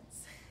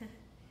presence.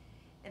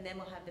 And then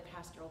we'll have the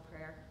pastoral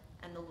prayer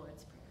and the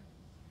Lord's Prayer.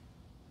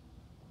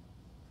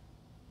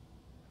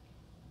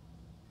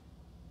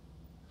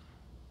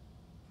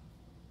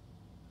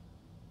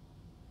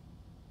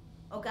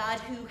 Oh God,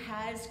 who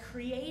has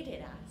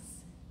created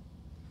us,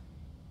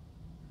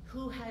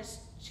 who has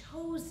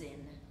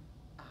chosen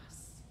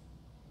us,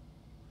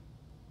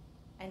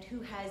 and who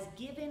has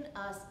given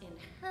us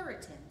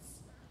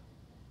inheritance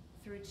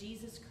through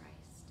Jesus Christ.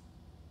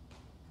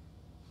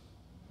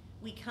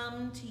 We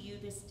come to you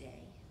this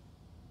day.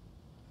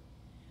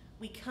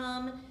 We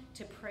come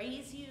to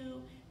praise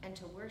you and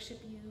to worship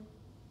you.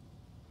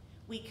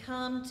 We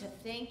come to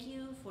thank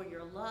you for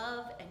your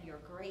love and your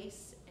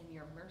grace and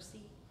your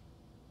mercy.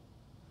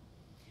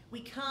 We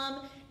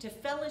come to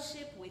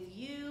fellowship with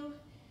you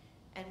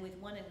and with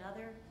one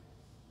another.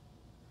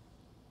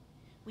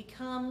 We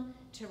come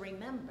to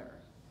remember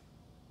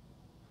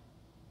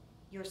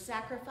your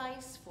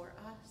sacrifice for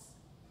us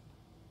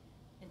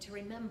and to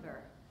remember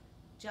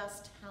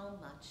just how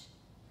much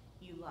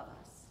you love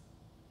us.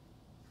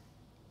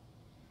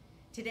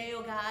 Today,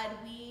 oh God,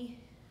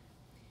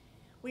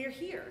 we're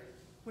here.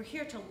 We're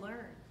here to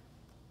learn.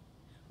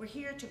 We're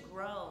here to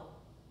grow.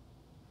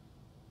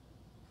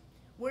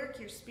 Work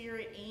your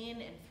Spirit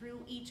in and through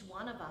each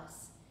one of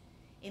us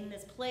in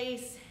this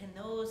place and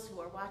those who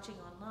are watching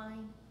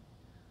online.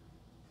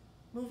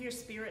 Move your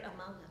Spirit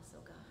among us,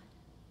 oh God,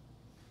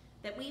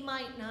 that we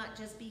might not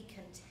just be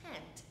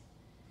content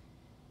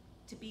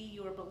to be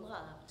your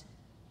beloved,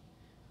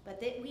 but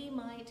that we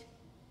might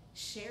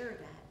share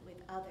that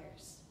with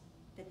others,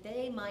 that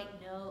they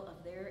might know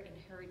of their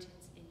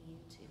inheritance in you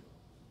too.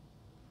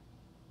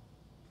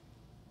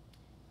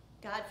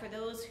 God, for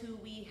those who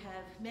we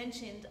have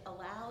mentioned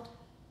aloud,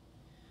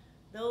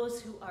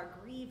 those who are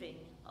grieving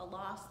a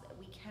loss that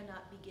we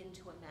cannot begin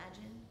to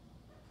imagine,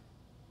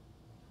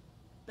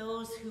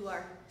 those who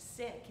are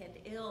sick and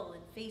ill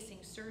and facing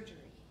surgery,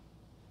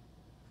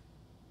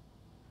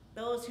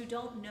 those who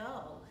don't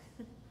know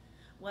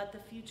what the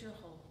future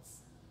holds.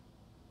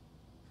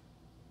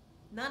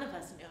 None of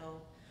us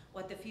know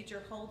what the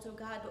future holds, oh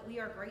God, but we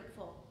are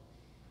grateful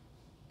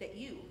that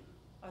you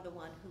are the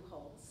one who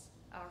holds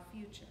our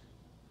future.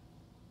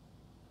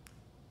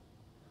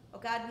 Oh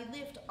God, we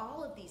lift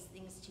all of these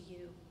things to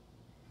you,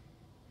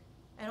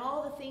 and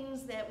all the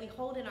things that we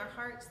hold in our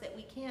hearts that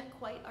we can't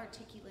quite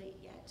articulate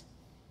yet,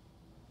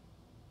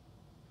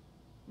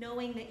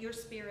 knowing that your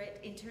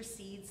Spirit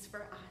intercedes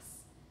for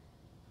us.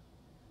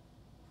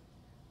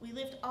 We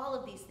lift all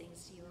of these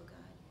things to you, oh God,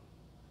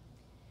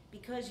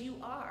 because you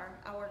are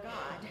our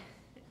God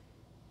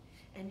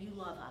and you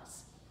love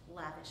us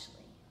lavishly.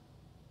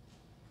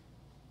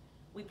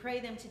 We pray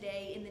them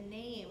today in the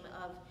name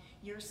of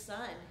your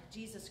Son,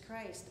 Jesus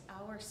Christ,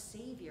 our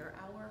Savior,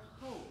 our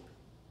hope,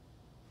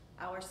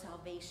 our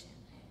salvation,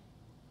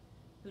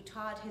 who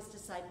taught his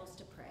disciples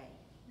to pray,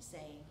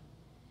 saying,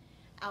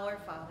 Our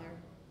Father,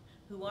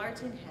 who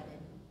art in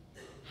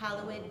heaven,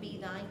 hallowed be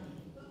thy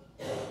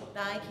name.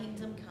 Thy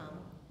kingdom come,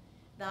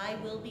 thy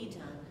will be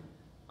done,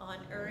 on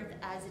earth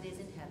as it is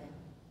in heaven.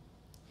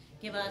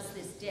 Give us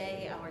this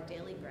day our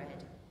daily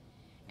bread,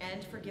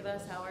 and forgive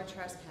us our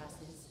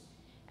trespasses,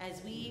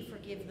 as we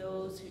forgive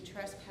those who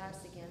trespass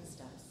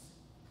against us.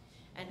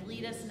 And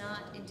lead us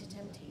not into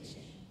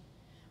temptation,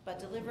 but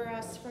deliver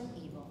us from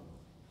evil.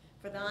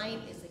 For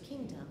thine is the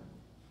kingdom,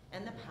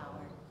 and the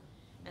power,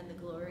 and the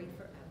glory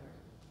forever.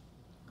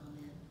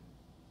 Amen.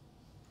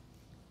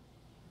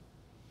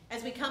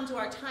 As we come to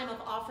our time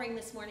of offering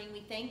this morning, we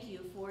thank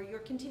you for your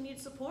continued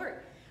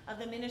support of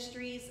the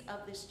ministries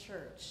of this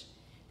church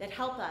that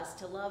help us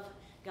to love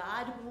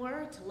God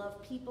more, to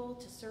love people,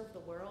 to serve the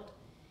world,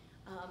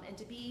 and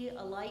to be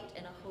a light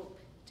and a hope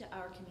to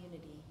our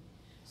community.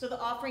 So the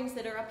offerings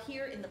that are up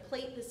here in the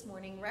plate this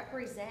morning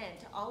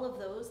represent all of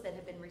those that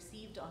have been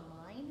received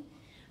online,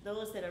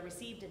 those that are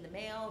received in the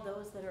mail,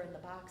 those that are in the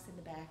box in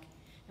the back.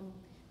 And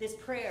this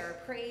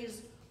prayer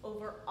prays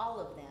over all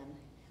of them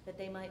that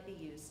they might be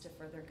used to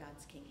further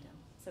God's kingdom.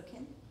 So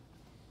Kim,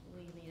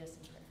 will you lead us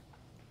in prayer?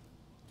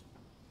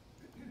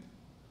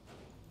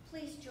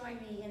 Please join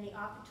me in the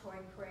offertory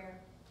prayer.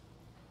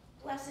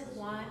 Blessed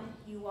One,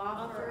 you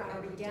offer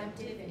our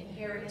redemptive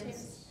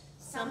inheritance,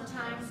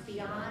 sometimes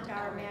beyond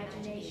our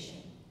imagination.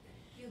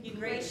 You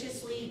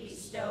graciously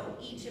bestow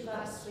each of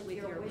us with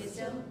your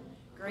wisdom,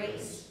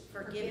 grace,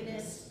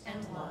 forgiveness,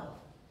 and love.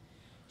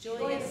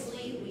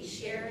 Joyously we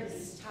share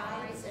these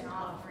tithes and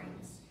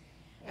offerings.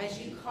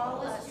 As you call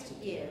us to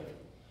give,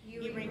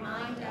 you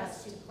remind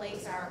us to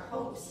place our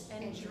hopes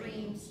and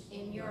dreams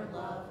in your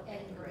love and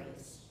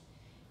grace.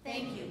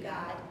 Thank you,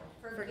 God,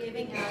 for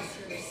giving us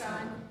your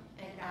Son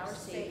and our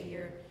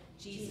Savior,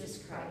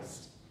 Jesus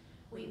Christ.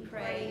 We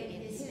pray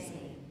in his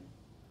name.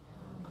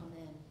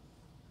 Amen.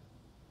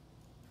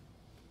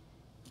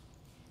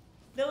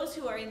 Those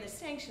who are in the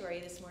sanctuary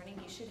this morning,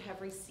 you should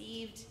have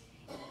received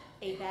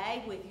a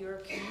bag with your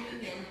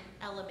communion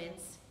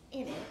elements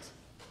in it.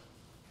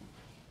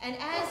 And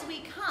as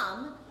we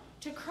come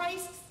to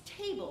Christ's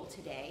table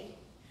today,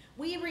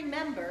 we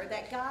remember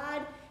that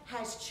God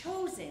has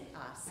chosen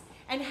us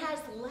and has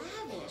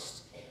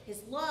lavished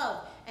his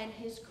love and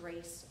his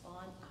grace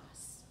on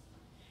us.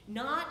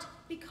 Not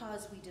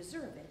because we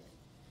deserve it,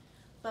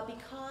 but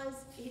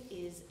because it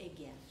is a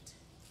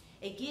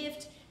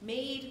gift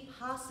made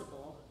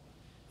possible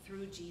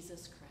through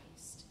Jesus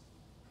Christ.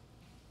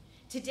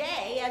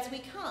 Today, as we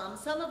come,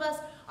 some of us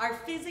are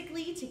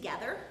physically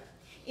together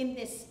in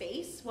this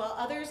space, while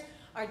others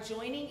are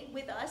joining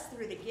with us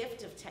through the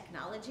gift of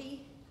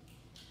technology.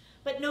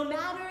 But no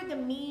matter the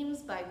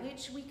means by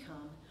which we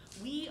come,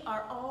 we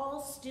are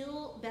all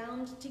still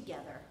bound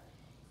together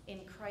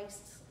in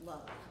Christ's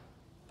love.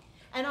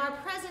 And our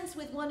presence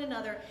with one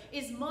another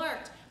is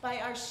marked by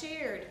our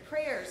shared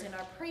prayers and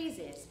our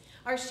praises,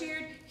 our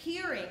shared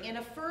hearing and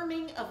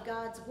affirming of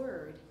God's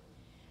word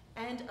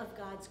and of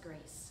God's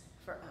grace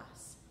for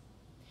us.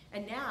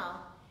 And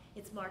now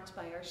it's marked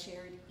by our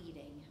shared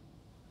eating.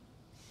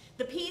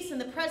 The peace and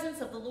the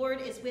presence of the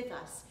Lord is with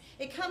us.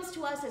 It comes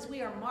to us as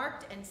we are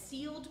marked and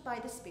sealed by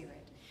the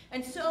Spirit.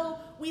 And so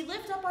we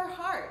lift up our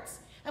hearts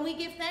and we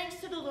give thanks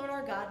to the Lord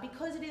our God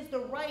because it is the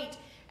right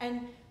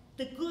and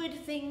the good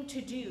thing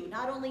to do,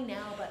 not only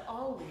now, but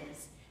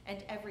always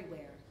and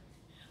everywhere.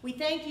 We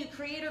thank you,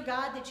 Creator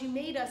God, that you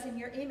made us in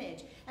your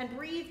image and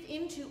breathed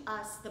into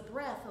us the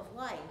breath of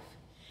life.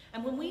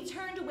 And when we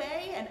turned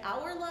away and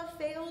our love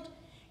failed,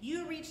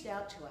 you reached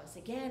out to us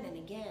again and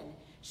again,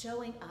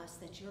 showing us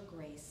that your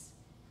grace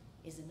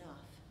is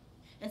enough.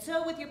 And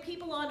so with your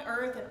people on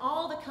earth and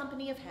all the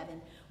company of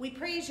heaven, we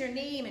praise your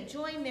name and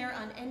join their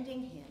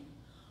unending hymn.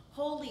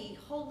 Holy,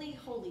 holy,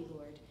 holy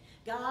Lord,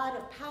 God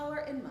of power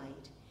and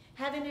might,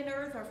 heaven and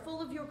earth are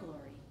full of your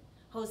glory.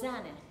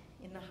 Hosanna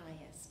in the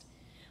highest.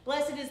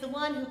 Blessed is the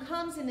one who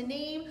comes in the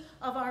name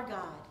of our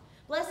God.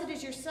 Blessed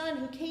is your Son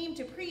who came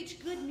to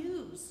preach good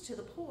news to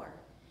the poor,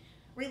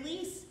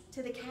 release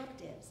to the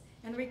captives,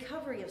 and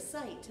recovery of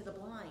sight to the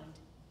blind,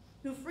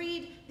 who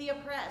freed the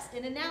oppressed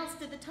and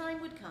announced that the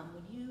time would come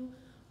when you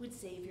would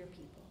save your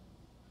people.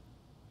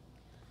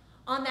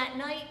 On that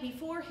night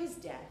before his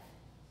death,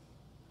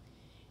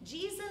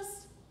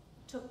 Jesus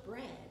took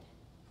bread,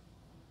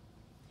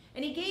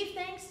 and he gave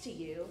thanks to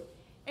you,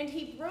 and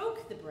he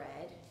broke the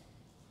bread,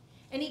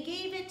 and he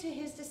gave it to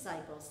his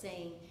disciples,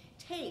 saying,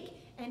 "Take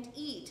and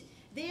eat.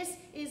 This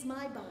is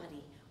my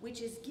body, which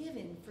is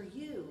given for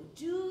you.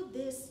 Do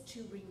this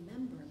to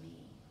remember me."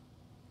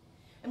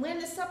 And when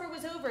the supper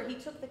was over, he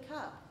took the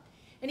cup,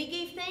 and he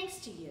gave thanks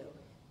to you.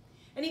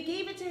 And he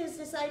gave it to his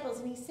disciples,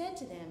 and he said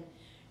to them,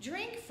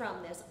 "Drink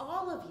from this,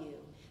 all of you.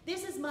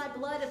 This is my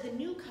blood of the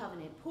new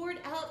covenant, poured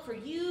out for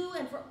you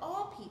and for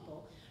all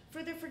people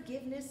for the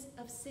forgiveness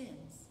of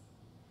sins.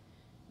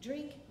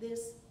 Drink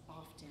this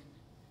often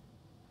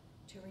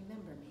to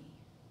remember me."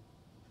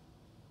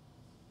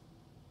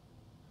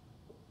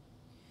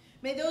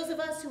 May those of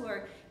us who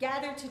are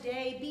gathered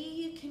today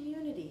be a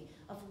community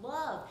of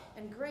love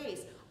and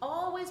grace,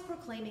 always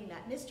proclaiming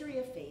that mystery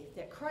of faith,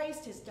 that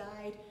Christ has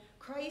died,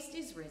 Christ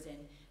is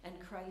risen, and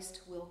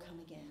Christ will come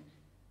again.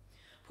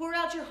 Pour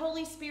out your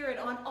Holy Spirit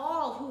on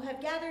all who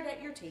have gathered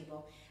at your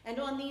table and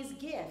on these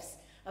gifts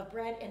of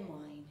bread and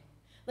wine.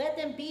 Let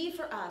them be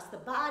for us the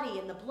body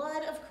and the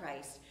blood of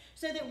Christ,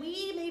 so that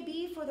we may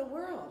be for the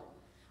world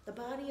the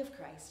body of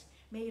Christ,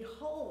 made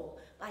whole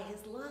by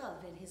his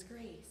love and his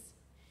grace.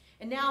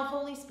 And now,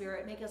 Holy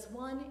Spirit, make us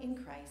one in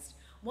Christ,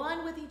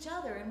 one with each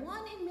other, and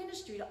one in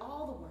ministry to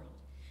all the world,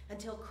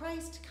 until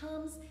Christ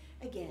comes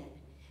again,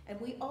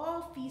 and we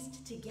all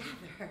feast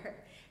together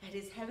at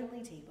his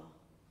heavenly table.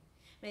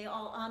 May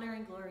all honor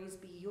and glories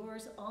be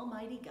yours,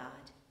 Almighty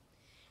God,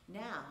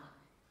 now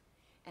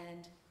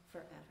and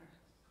forever.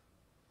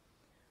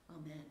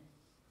 Amen.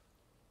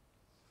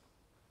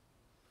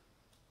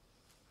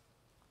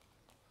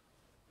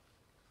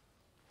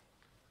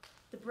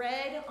 The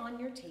bread on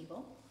your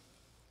table,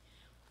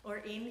 or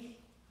in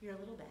your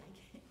little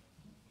bag,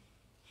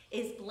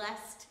 is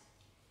blessed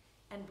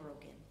and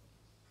broken.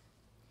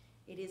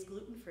 It is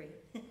gluten-free,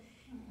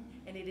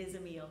 and it is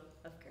a meal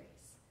of grace.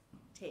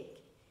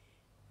 Take.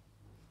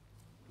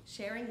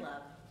 Sharing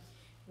love,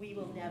 we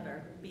will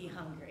never be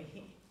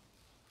hungry.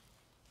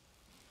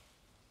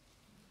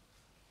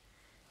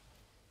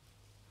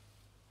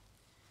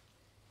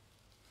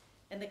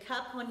 And the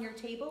cup on your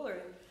table, or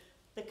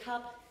the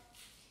cup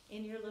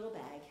in your little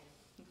bag,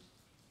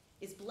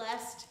 is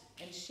blessed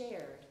and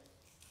shared,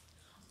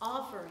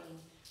 offering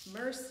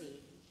mercy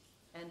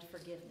and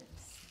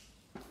forgiveness.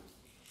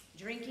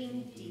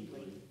 Drinking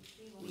deeply,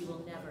 we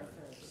will never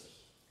thirst.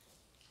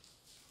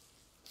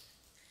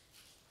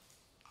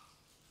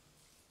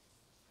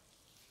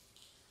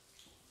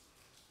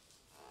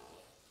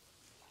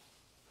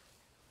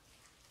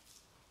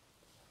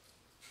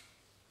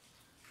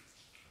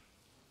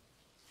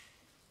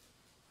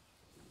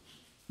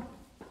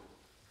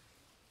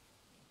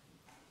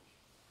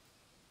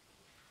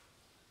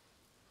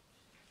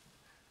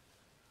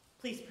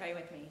 Please pray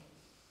with me.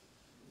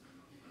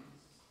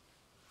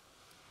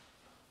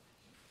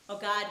 Oh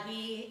God,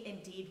 we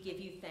indeed give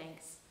you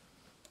thanks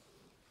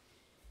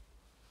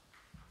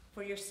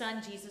for your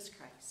Son, Jesus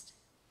Christ,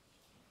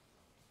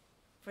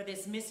 for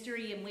this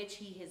mystery in which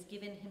he has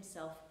given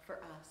himself for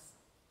us.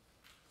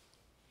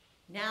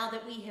 Now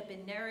that we have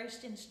been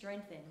nourished and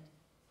strengthened,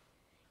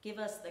 give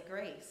us the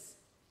grace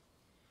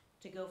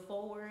to go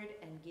forward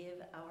and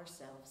give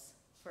ourselves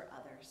for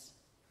others.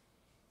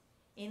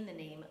 In the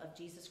name of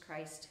Jesus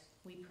Christ,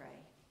 we pray.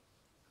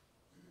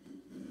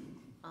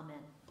 Amen.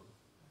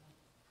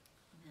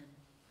 Amen.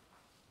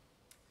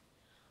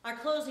 Our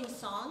closing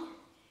song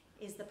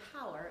is The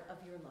Power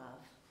of Your Love.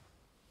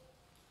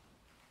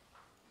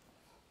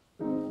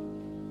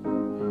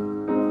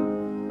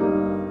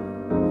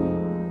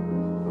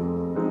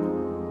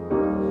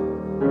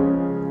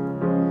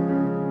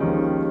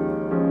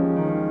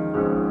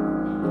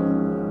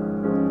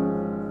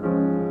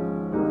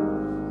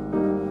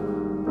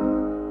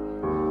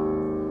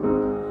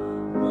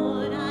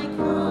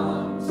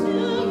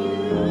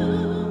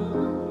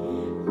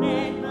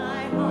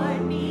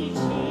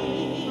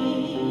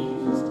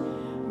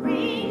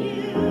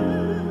 Renew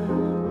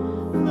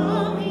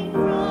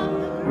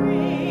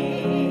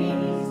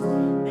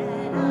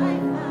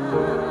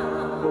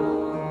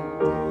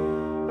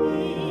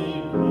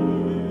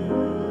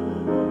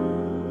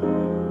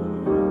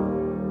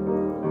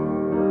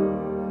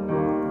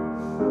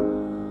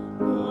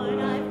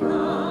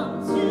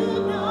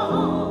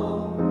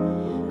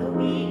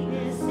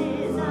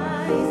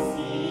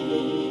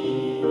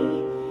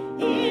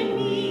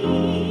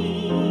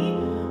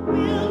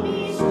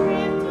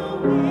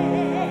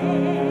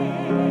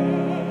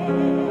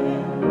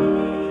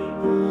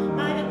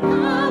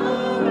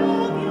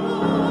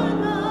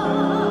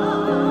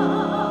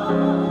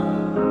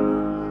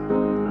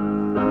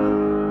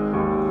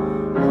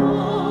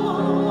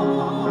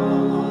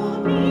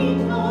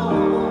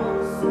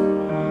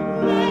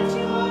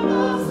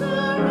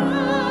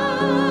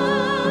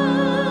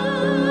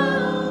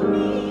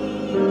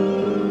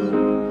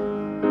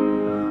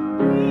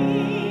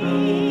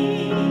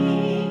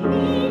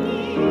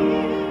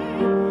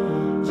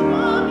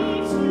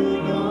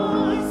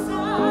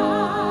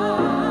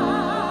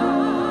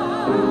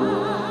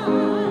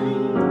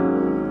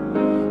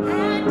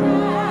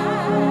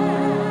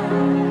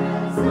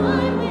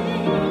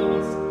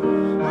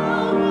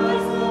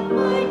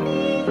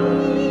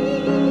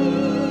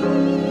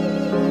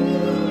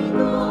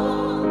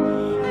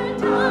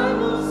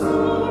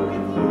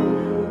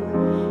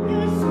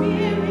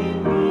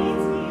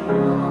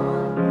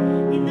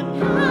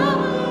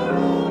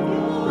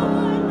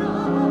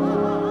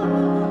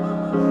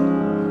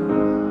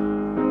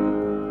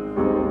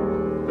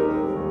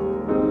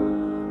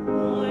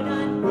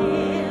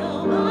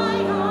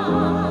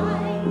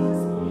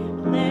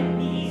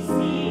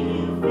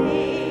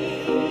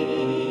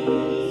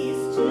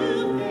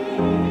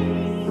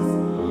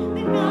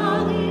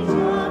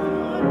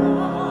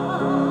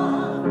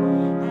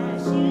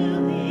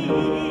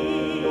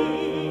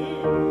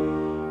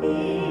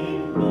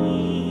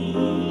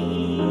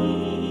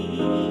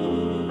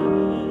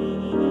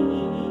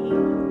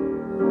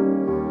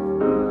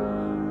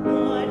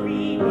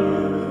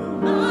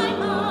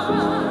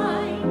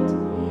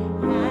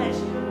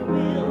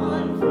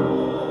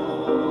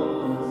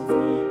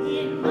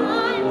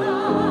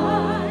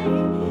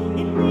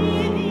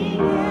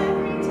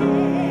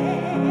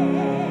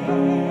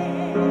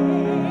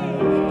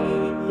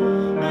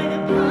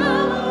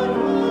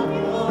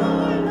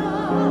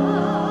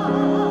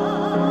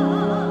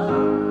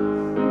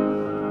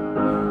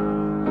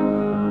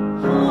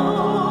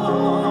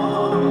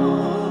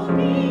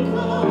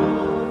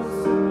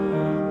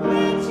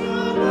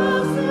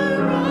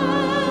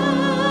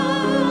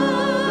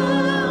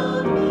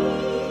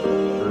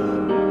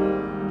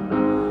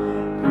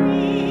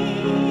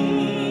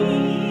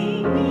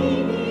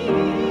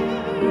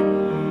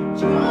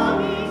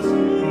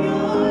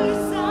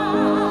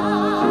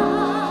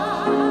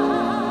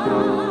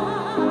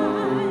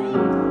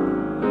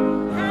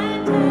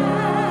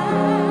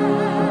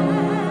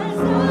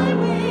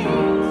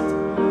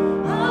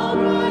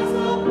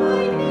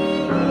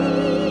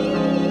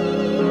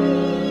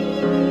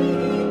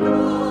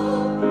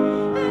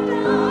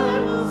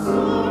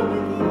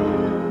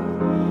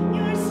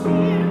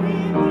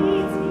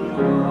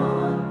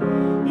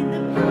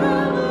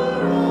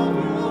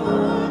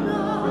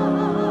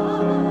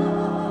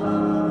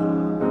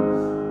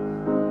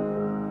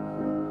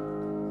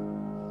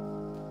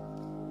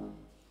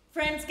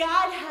Friends,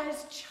 God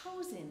has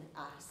chosen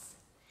us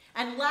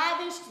and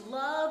lavished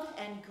love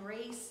and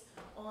grace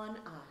on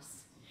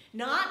us,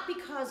 not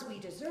because we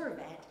deserve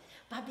it,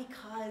 but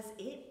because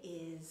it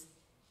is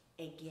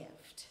a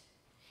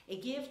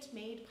gift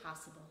made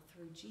possible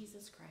through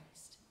Jesus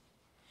Christ.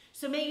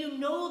 So may you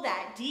know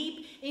that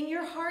deep in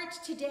your heart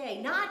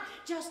today, not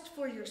just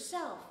for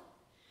yourself,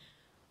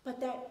 but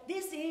that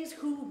this is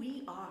who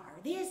we are.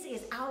 This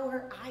is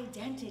our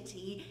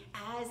identity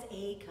as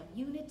a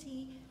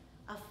community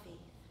of faith.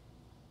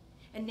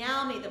 And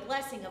now may the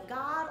blessing of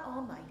God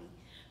Almighty,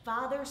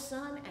 Father,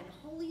 Son, and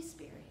Holy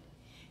Spirit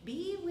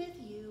be with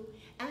you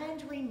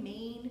and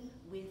remain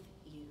with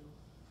you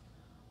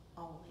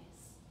always.